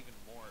fed even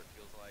more. It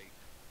feels like.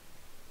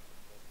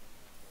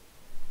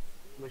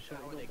 We should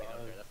How go would they get up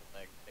there? back. That's the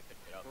thing. They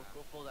couldn't get up.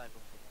 Go full dive.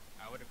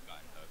 I would have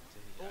gotten hooked.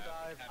 Full Yeah,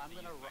 dive. we'd have I'm to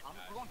gonna. use my We're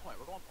dash. going point.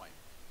 We're going point.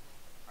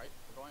 All right,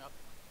 we're going up.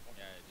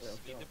 Yeah, Yeah, just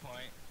speed go. the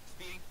point.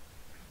 Speeding.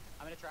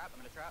 I'm in a trap.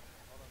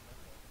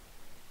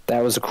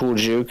 That was a cool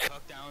juke.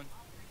 Hook down.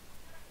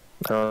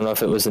 I don't know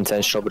if it was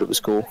intentional, but it was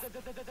cool. Now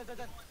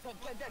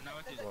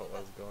it's just- What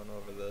was going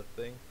over the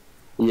thing?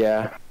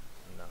 Yeah.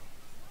 No.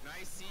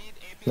 Nice seed.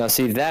 AP. Now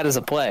see, that is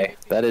a play.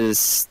 That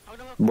is,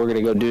 we're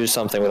gonna go do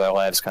something with our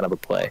lives kind of a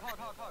play.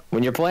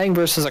 When you're playing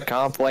versus a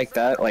comp like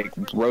that, like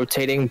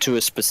rotating to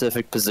a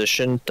specific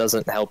position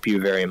doesn't help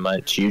you very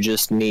much. You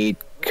just need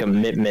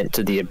commitment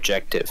to the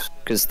objective,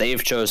 because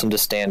they've chosen to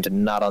stand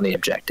not on the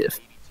objective.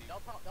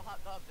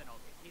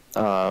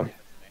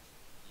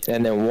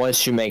 And then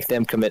once you make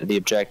them commit to the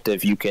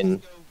objective, you can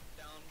Go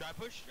down. Drive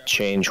push. Drive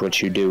change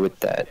what you do with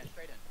that.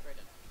 Straight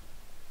in.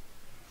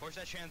 Force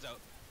that trans out.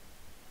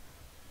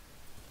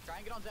 Try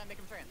and get on Zen. Make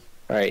him trans.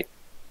 Alright.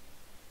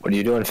 What are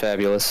you doing,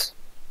 Fabulous?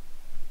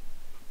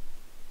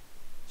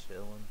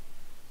 Chilling.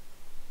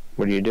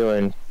 What are you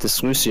doing?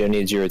 This Lucio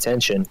needs your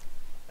attention.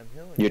 I'm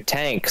healing. Your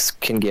tanks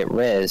can get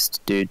rezzed,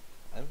 dude.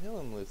 I'm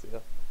healing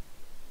Lucio.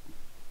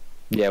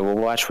 Yeah, well,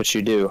 watch what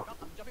you do. I'm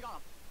jumping on him.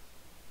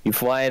 You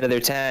fly into their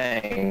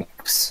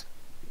tanks,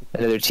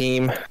 into their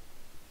team,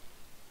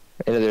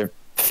 into their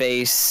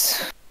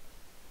face,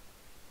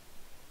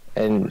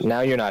 and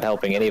now you're not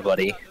helping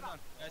anybody,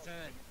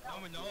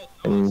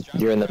 and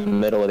you're in the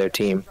middle of their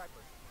team.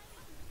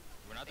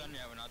 We're not done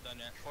yet. We're not done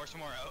yet. Force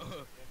more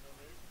out.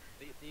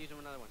 They use him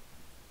another one.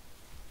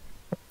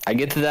 I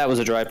get that was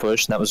a dry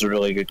push, and that was a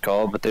really good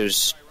call, but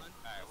there's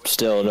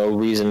still no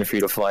reason for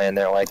you to fly in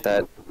there like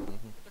that.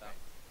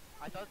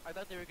 I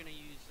thought they were gonna use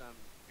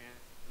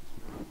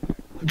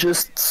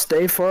Just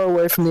stay far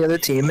away from the other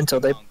team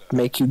until they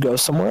make you go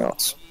somewhere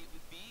else.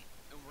 We beat,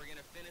 and we're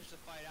gonna finish the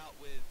fight out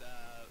with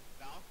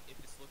Valk if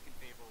it's looking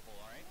favorable.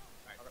 All right.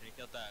 All right. He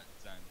killed that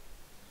Zen.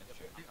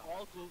 They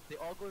all go. They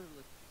all go to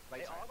the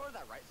right side. They all go to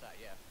that right side.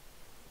 Yeah.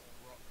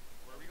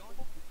 Where are we going?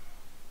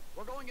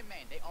 We're going in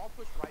main. They all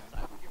push right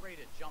side. We get ready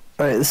to jump.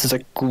 Alright, this is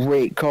a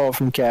great call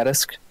from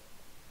Kadisk.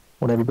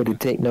 Want everybody to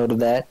take note of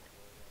that.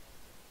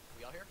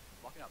 We all here?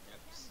 Walking up. Yep.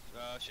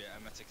 Oh shit,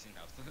 I'm at 16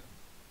 health.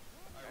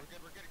 Alright,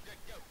 we're good,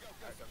 go.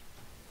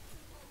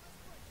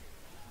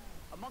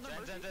 Among them,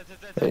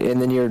 Zen.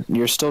 And then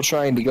you're still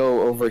trying to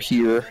go over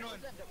here. Where's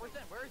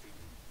Zen? Where is he?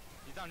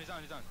 He's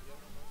on.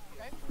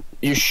 Okay.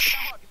 You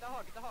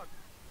Get the hog.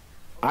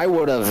 I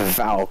would have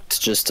valked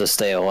just to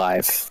stay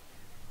alive.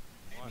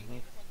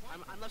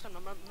 I'm left side.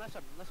 I'm left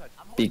side.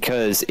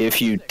 Because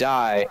if you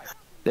die,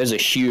 there's a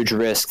huge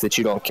risk that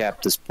you don't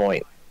cap this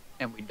point.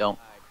 And we don't.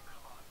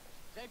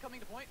 Zen coming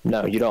to point.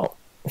 No, you don't.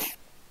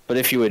 But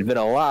if you had been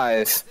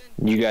alive,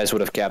 you guys would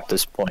have capped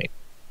this point.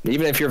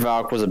 Even if your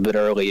Valk was a bit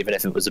early, even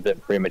if it was a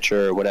bit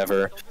premature or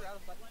whatever, Soldier out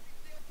of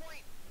sideline.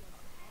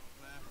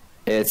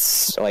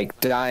 it's like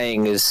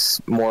dying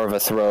is more of a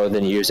throw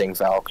than using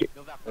Valk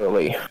Go Valk.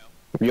 early.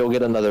 You'll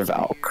get another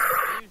Valk.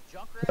 They use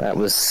Junkrat. That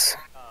was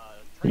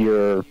Train,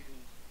 your. they use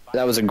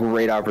That was a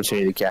great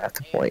opportunity to cap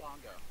the and point. Bongo.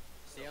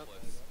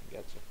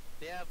 Gotcha.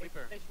 They have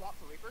Reaper. They swap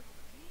for Reaper.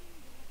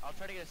 I'll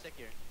try to get a stick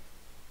here.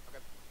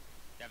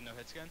 You have no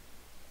hit scan?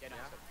 Yeah, no.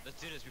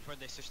 Let's do this before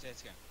they switch to hit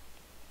scan.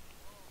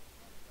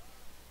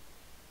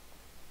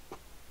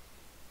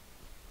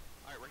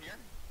 Alright, we're here.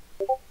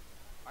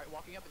 Alright,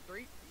 walking up in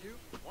 3, 2,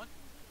 1.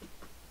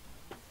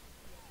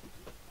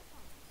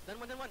 Then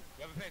one.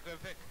 We have a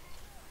pick.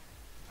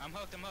 I'm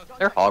hooked.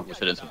 Their hog was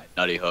hitting some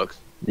nutty hooks.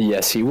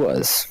 Yes, he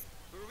was.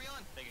 Who are we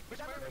on? Which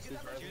Mercy,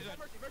 one? Mercy, Choose one.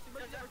 Mercy,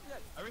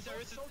 Arisa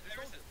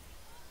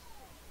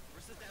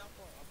down.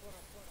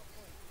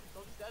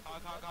 Soldier's dead.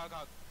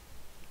 Hog.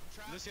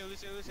 Lucio.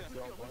 Lucio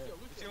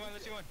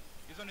one.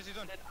 He's on.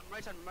 I'm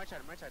right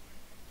side.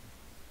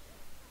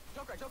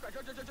 Junkrat. Junk.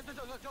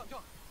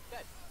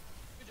 Dead.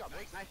 Good job,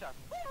 boys. Nice job.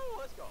 Woo,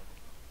 let's go.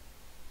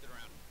 Sit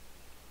around.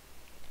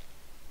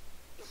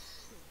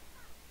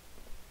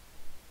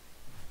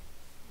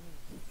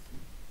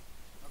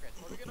 Okay,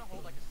 so are we gonna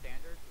hold like a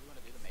standard? Do we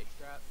wanna do the mage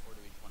strat, or do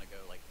we just wanna go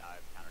like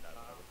dive, counter dive,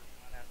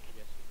 whatever?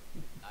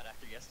 Not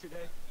after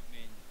yesterday.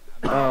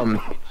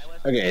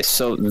 Okay,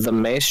 so the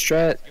Mace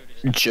strat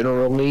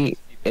generally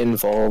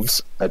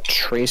involves a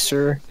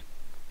Tracer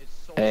It's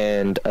so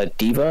and a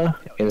Diva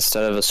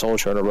instead of a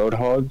Soldier and a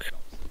Roadhog.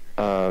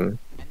 and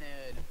then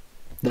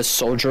The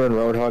Soldier and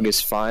Roadhog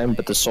is fine,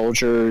 but the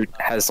Soldier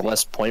has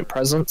less point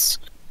presence,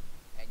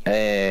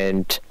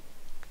 and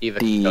Eva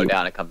can go The-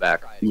 down and come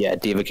back. yeah,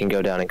 Diva can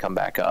go down and come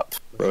back up.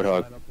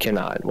 Roadhog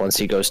cannot. Once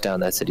he goes down,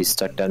 that's it. He's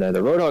stuck down there.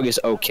 The Roadhog is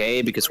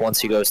okay because once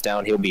he goes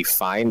down, he'll be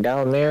fine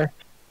down there.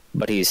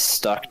 but he's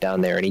stuck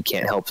down there and he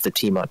can't help the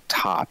team on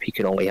top. He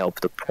can only help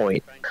the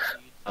point.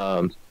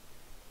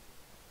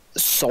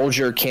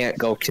 Soldier can't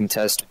go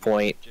contest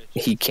point.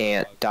 He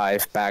can't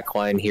dive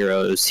backline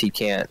heroes. He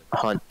can't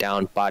hunt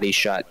down body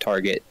shot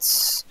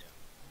targets.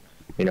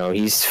 You know,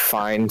 he's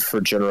fine for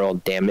general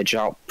damage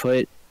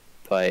output,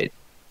 but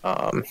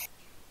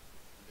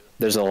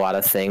there's a lot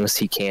of things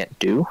he can't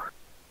do.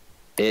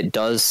 It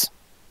does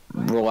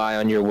rely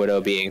on your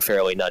Widow being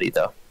fairly nutty,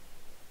 though.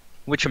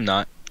 Which I'm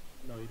not.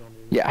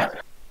 Yeah.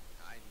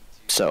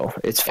 So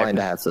it's fine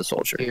to have the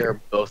Soldier Here,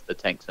 both the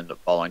tanks end up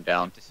falling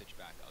down.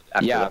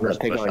 After Yeah, the I'm gonna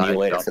first pick push, on I you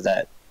later dropped. for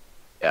that.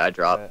 Yeah, I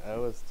dropped. I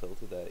was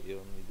tilted at you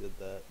when you did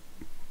that.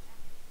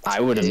 I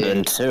would have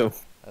been too.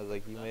 I was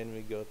like, you made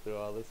me go through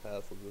all this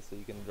hassle just so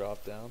you can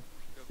drop down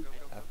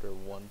after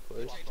one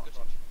push.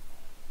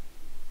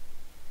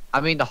 I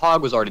mean, the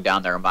hog was already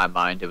down there in my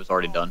mind. It was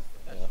already done.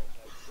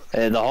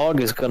 The Hog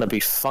is gonna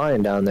be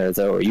fine down there,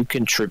 though. Are you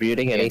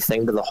contributing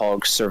anything to the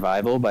Hog's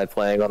survival by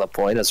playing on the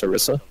point as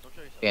Orisa?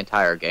 The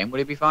entire game, would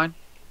he be fine?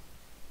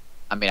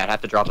 I mean, I'd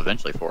have to drop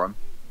eventually for him.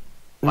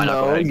 Why not go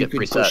No, ahead and you get could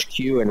preset? push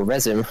Q and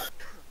res him.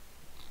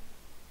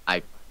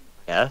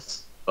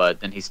 Yes, but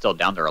then he's still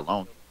down there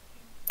alone.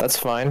 That's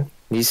fine.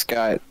 He's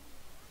got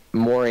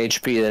more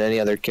HP than any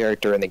other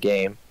character in the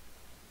game.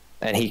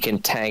 And he can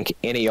tank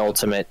any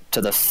ultimate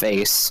to the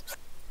face,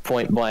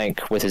 point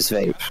blank, with his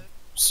vape.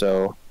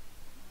 So,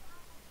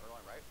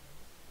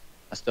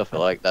 I still feel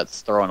like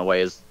that's throwing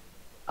away his...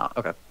 Oh,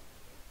 okay.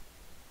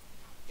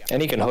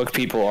 and he can hook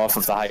people off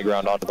of the high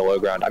ground onto the low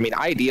ground. I mean,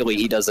 ideally,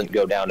 he doesn't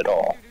go down at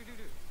all.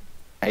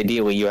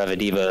 Ideally, you have a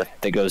diva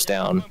that goes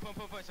down.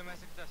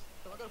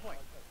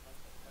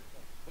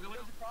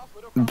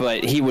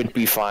 But he would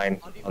be fine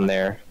on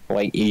there.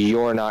 Like,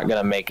 you're not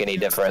gonna make any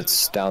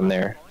difference down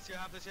there.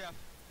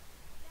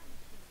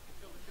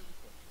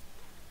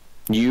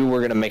 You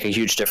were gonna make a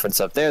huge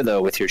difference up there,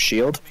 though, with your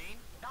shield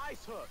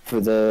for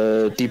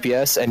the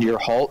DPS and your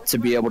halt to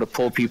be able to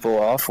pull people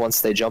off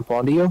once they jump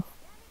onto you.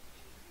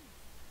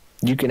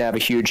 You can have a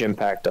huge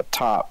impact up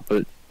top,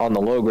 but on the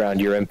low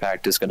ground, your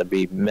impact is gonna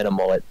be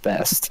minimal at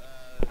best.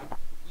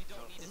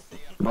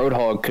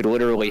 Roadhog could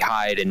literally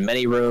hide in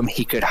many room.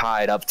 He could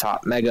hide up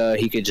top mega.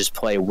 He could just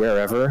play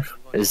wherever.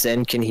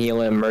 Zen can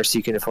heal him.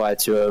 Mercy can fly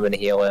to him and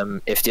heal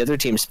him. If the other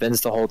team spends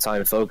the whole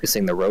time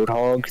focusing the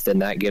Roadhog, then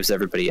that gives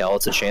everybody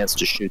else a chance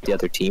to shoot the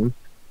other team.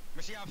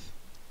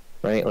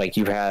 Right? Like,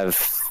 you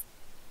have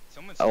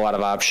a lot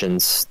of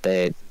options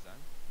that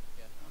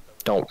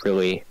don't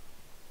really...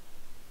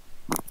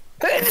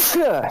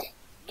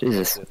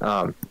 Jesus.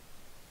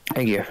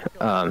 Thank you.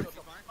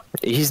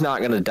 He's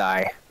not gonna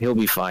die. He'll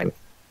be fine.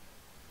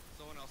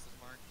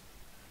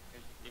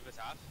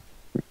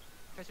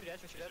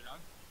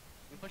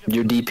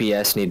 Your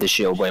DPS need the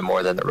shield way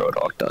more than the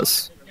Roadhog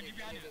does.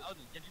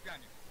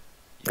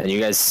 And you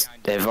guys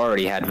have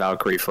already had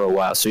Valkyrie for a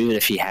while, so even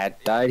if he had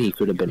died, he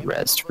could have been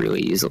rezzed really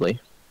easily.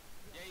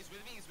 Yeah, he's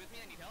with me,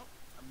 I need help.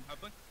 I'm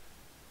helping.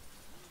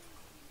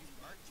 He's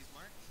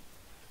marked.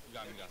 You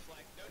got me,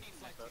 No need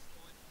flex, he's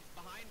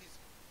behind, he's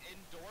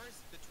indoors,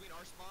 between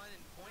our spawn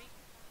and point.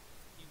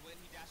 He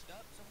dashed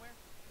up somewhere.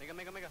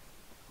 Mega.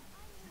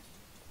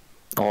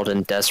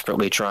 Alden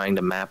desperately trying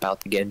to map out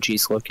the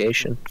Genji's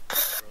location.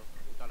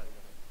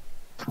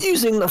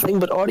 Using nothing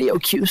but audio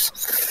cues.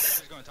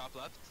 He's going top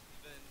left.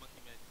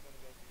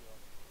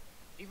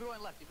 Even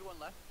monkey mid. EV1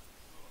 left.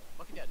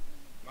 Monkey dead.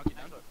 Monkey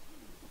down.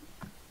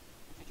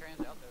 She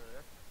trans out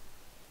there.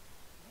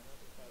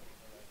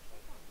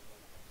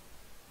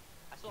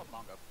 I still have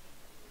Bongo.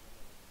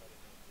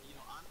 You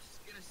know, I'm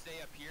just gonna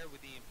stay up here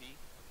with EMP.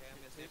 Okay, I'm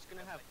gonna stay. It's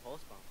gonna have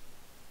pulse bomb.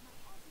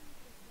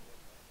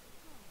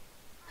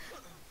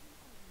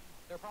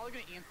 They're probably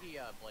gonna EMP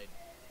Blade.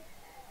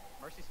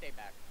 Mercy, stay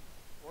back.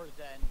 Or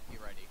Zen, be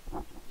ready.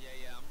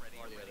 Yeah, I'm ready.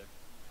 Or the other.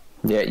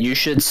 Yeah, you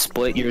should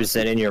split your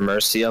Zen and your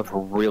Mercy up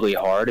really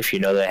hard if you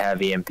know they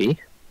have EMP.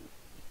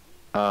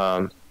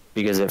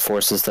 Because it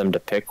forces them to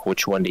pick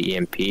which one to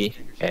EMP,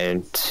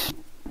 and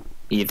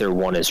either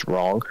one is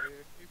wrong.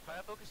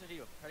 Focus the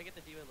Diva. Try to get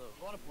the Diva low.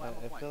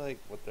 I feel like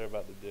what they're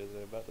about to do is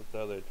they're about to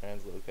throw their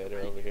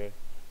translocator over here.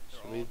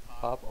 Should we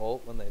pop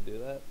ult when they do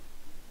that?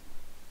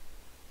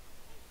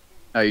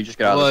 No, you just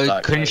get out of the Well,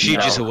 stock. couldn't she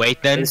No. just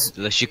wait then? As-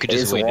 She could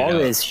just As wait it long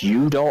out. as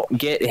you don't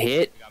get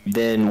hit,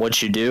 then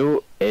what you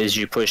do is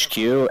you push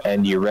Q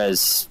and you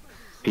res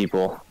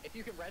people. If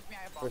you can res me,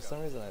 I have For Bongo.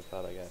 some reason I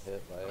thought I got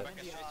hit by it.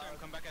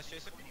 Come back as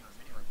Chaser. Mini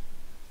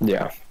room.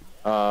 Yeah.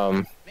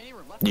 Mini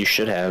room left. You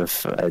should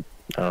have. I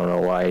don't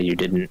know why you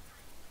didn't.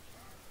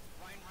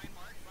 Ryan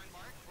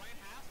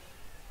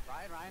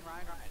half.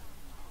 Ryan.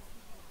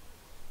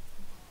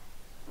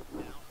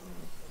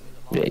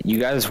 Yeah, you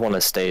guys want to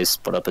stay as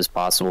split up as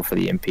possible for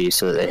the MP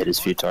so that they hit as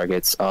few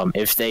targets.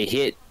 If they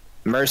hit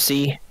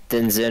Mercy,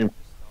 then Zen,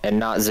 and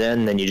not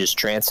Zen, then you just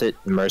trance it.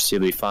 Mercy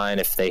will be fine.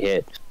 If they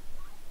hit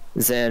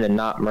Zen and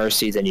not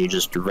Mercy, then you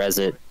just res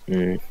it,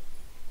 and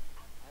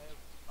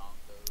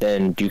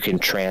then you can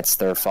trance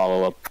their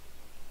follow up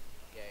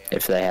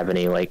if they have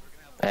any like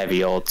heavy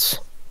ults.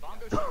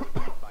 Bongo should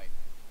fight.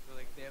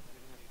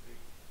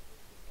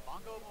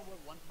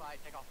 die,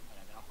 take off a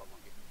minute, then I'll put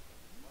one.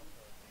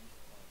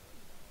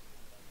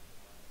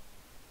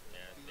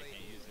 Yeah, they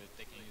can't use it.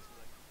 They can't use it.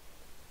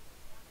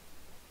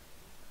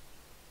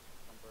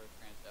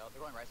 They're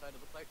going right side,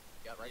 it looks like.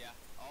 Yeah, right. Yeah,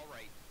 all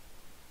right.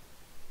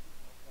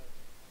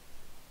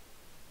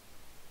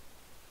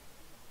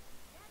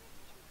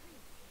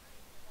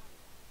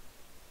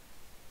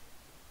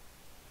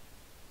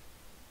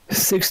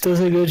 Six does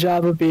a good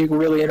job of being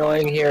really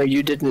annoying here.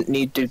 You didn't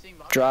need to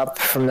drop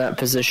from that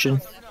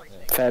position.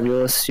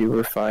 Fabulous, you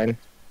were fine.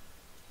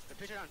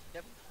 Pitch it on.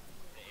 Yep.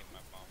 They ate my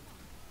bomb.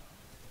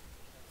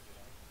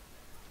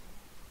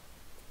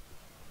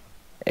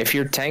 If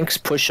your tanks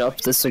push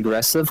up this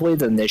aggressively,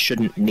 then they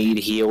shouldn't need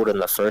healed in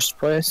the first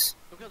place.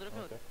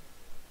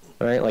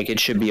 Right? Like, it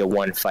should be a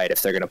one fight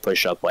if they're gonna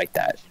push up like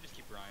that. You should just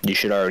keep Ryan. You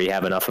should already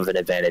have enough of an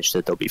advantage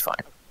that they'll be fine.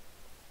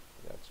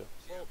 Gotcha.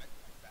 Yeah,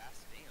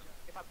 fast. Damn.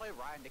 If I play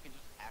Ryan, they can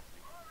just act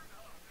me.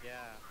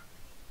 Yeah.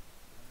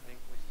 I think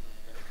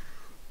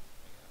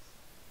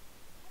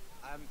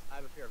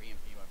I have a fear of EMP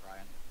with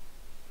Ryan.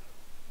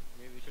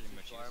 Maybe we should Pretty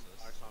much switch to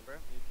useless. our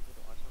Sombra. Maybe people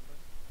do our Sombra.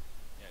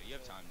 Yeah, you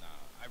have time now.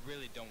 I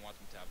really don't want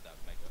them to have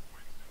that mega.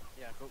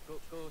 Yeah, go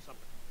Sombra.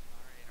 Alright.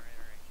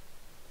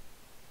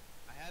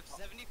 I have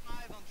 75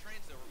 on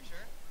trains though, are we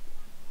sure?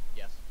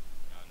 Yes.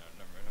 No,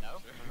 No?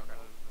 sure. Okay.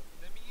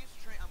 Let me use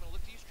train. I'm gonna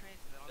look to use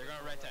trains and then I'll. They're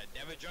going right side.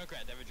 David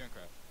Junkrat.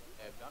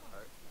 Okay, done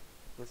hurt.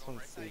 This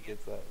Going one right C side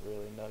gets that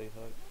really nutty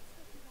hook.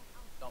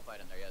 Don't fight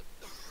in there yet.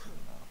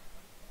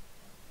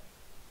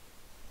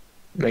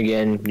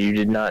 Again, you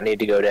did not need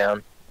to go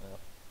down.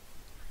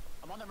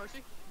 I'm on there, Mercy.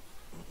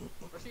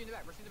 Mercy in the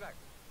back.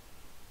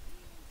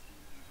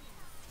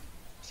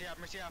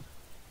 Mercy off.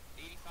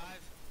 85.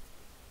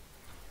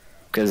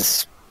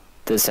 Because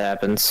this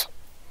happens.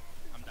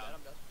 I'm down.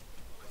 I'm dead.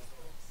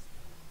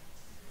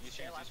 Use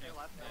Stay trains, alive, use stay trains.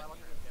 alive, stay Yeah. alive on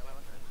turn, stay alive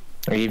on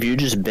turn. If you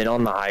just been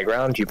on the high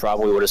ground, you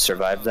probably would have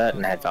survived that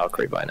and had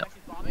Valkyrie by now. She's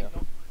bombing. Yeah.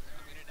 Don't-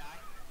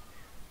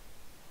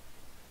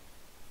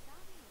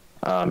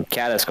 I'm gonna die.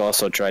 Kadisk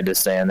also tried to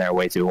stay in there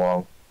way too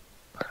long.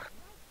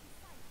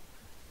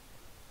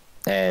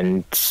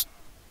 And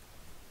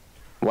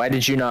why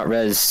did you not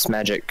res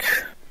magic?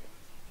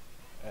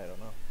 I don't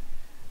know.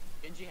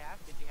 Genji half.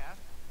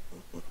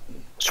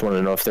 Just wanted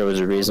to know if there was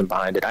a reason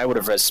behind it. I would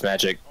have res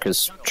magic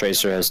because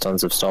Tracer has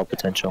tons of stall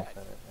potential.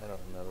 I don't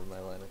remember my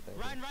line of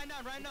thinking. Ryan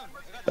down.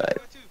 I got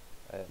But- two.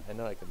 I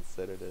know I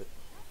considered it.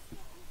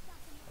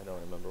 I don't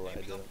remember why I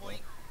Maybe did go it.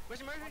 point. Where's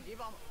your Mercy?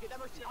 Diva, get that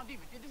Mercy on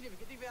Diva. Get this Diva.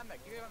 Get Diva on back.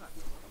 Get Diva on back.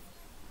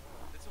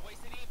 It's a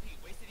wasted EMP.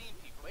 Wasted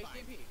EMP. We're Wait, fine.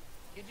 TP.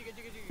 Genji.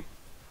 Genji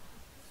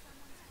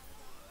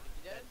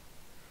dead?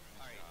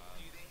 Alright,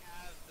 do they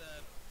have the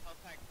health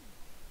pack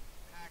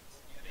hacked?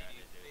 Yeah, they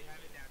do. They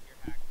have it down here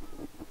hacked.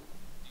 Do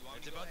you want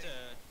me to go ahead?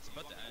 It's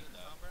about to end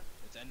though. Sombra?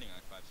 It's ending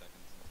like 5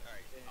 seconds.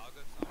 Alright, I'll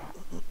go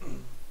Sombra.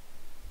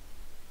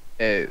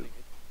 Hey,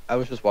 I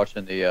was just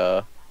watching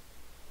the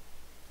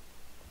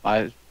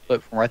my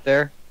flip from right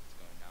there, It's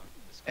going down.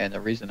 and the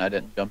reason I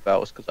didn't jump out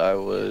was because I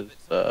was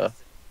I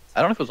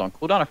don't know if it was on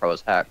cooldown or if I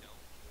was hacked.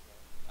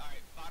 Alright,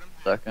 bottom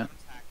hack. Second.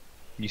 Bottom's hacked.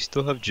 You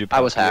still have Jupiter I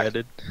was hacked.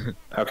 added?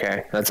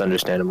 Okay, that's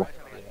understandable.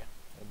 Yeah, I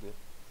did.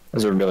 That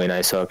was a really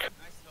nice hook. Nice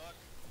hook.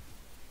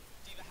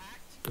 Diva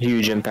hacked.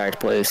 Huge impact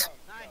plays.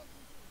 Nice.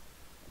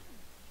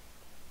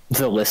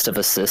 The list of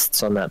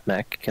assists on that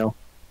mech kill.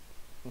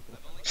 I've only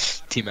got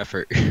bottom Team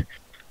effort. Really need right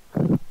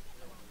now. I'm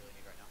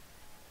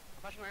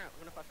flashing right now. I'm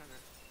gonna flash right now.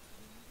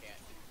 Can't.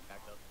 She's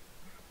backed up.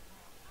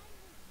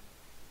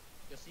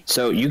 You'll see-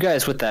 So you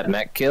guys with that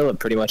mech kill have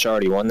pretty much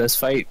already won this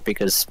fight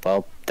because,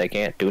 well, they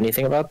can't do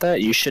anything about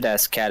that. You should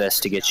ask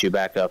Kadisk to get you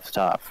back up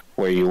top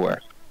where you were.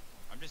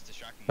 I'm just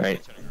distracting Right.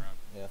 you. Turning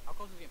around. How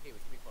close is the MP? We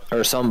should be close.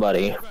 Or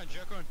somebody. Joke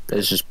on.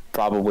 It's just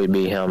probably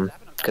be him.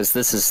 Because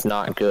this is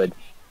not good.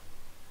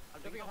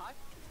 I'm jumping up high.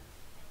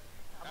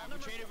 We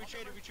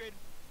traded.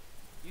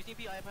 Use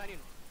TP. I have behind you.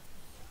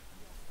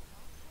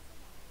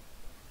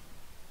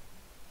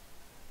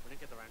 We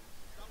didn't get the Ryan.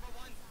 Sombra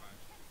 1.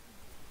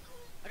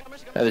 I got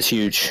Mercy. That was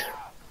huge,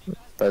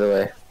 by the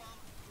way.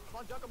 Come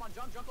on,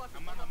 jump left.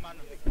 I'm on.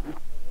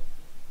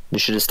 You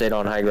should have stayed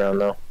on high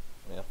ground, though.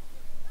 Ryan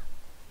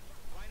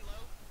low.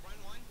 Ryan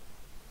 1.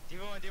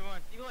 Diva 1.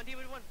 D1.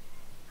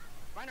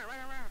 Ryan.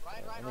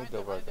 I need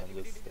to work on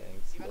just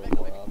staying Diva still back,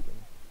 more back.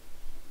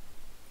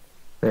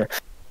 often.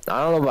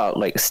 I don't know about,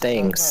 like,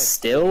 staying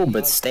still,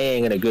 but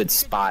staying in a good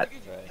spot.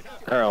 Right.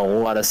 There are a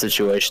lot of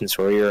situations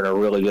where you're in a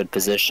really good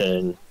position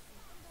and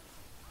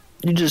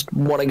you just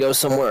want to go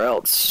somewhere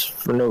else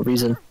for no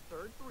reason.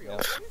 Third 3-0. Yeah.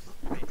 That's our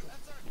third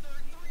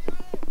 3-0.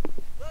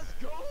 Let's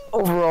go.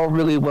 Overall,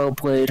 really well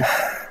played.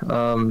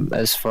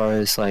 As far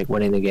as like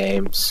winning the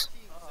games.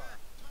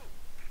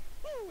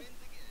 Wins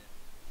again.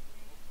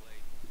 Well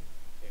played.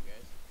 Okay,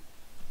 guys.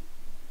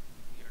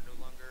 We are no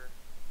longer.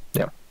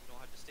 Yeah. You don't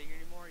have to stay here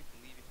anymore. You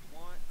can leave if you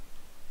want.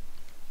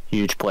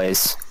 Huge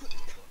plays. Feels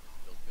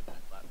good to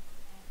clap.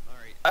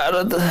 Alright. Out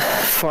of the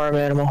farm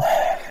animal.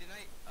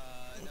 Tonight,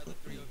 another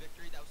 3-0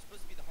 victory. That was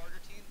supposed to be the harder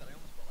team, but I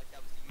almost felt like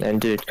that was the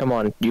And dude, come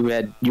on, you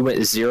went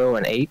 0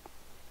 and 8.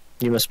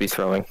 You must be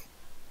throwing.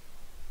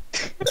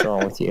 What's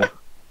wrong with you?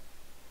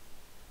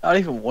 Not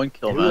even one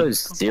kill, It man. was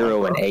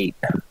 0 and 8.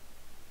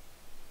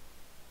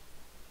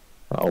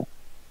 Oh.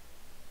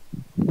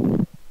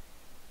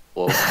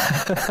 Whoa.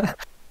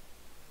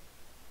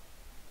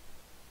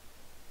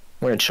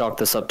 We're gonna chalk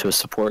this up to a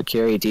support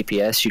carry.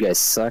 DPS, you guys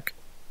suck.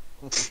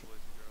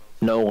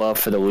 No love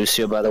for the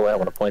Lucio, by the way. I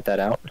want to point that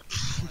out.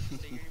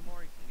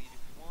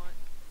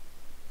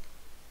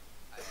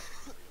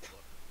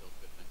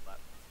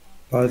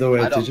 By the way,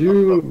 I don't did you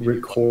know.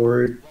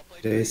 record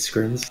today's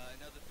scrims?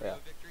 Yeah.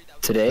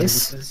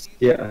 Today's?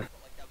 Yeah.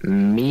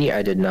 Me,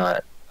 I did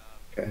not.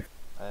 Okay.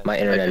 My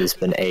internet has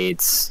been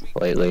AIDS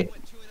lately.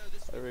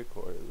 I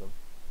recorded them.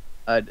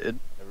 I did.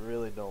 I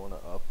really don't want to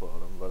upload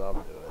them, but I'll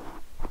do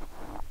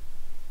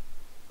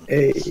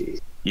it. Hey.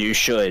 You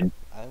should.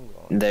 I'm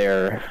going.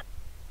 They're...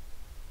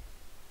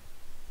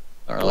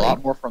 Learn a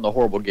lot more from the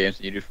horrible games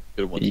than you do from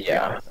good ones.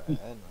 Yeah. I know.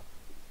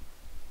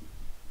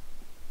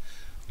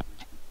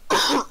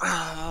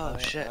 Oh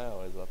shit. I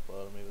always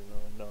upload them even though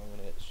I know I'm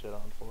gonna get shit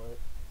on for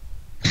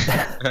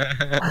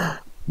it.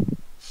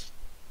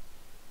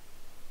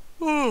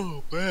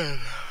 Oh man.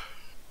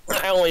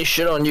 I only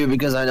shit on you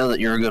because I know that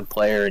you're a good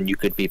player and you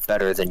could be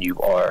better than you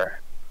are.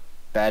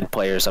 Bad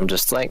players, I'm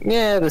just like,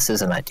 yeah, this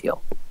isn't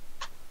ideal.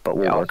 But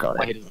we'll work on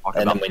it.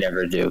 And then we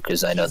never do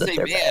because I know that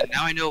they're man, bad.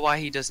 now I know why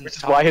he doesn't Which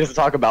is talk. why he doesn't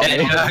talk about me.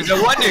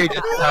 No wonder he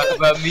doesn't talk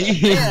about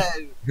me.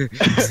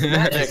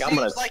 Magic, I'm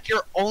gonna Seems like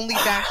you're only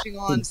bashing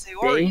on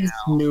Sayori Days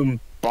now.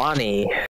 Numbani.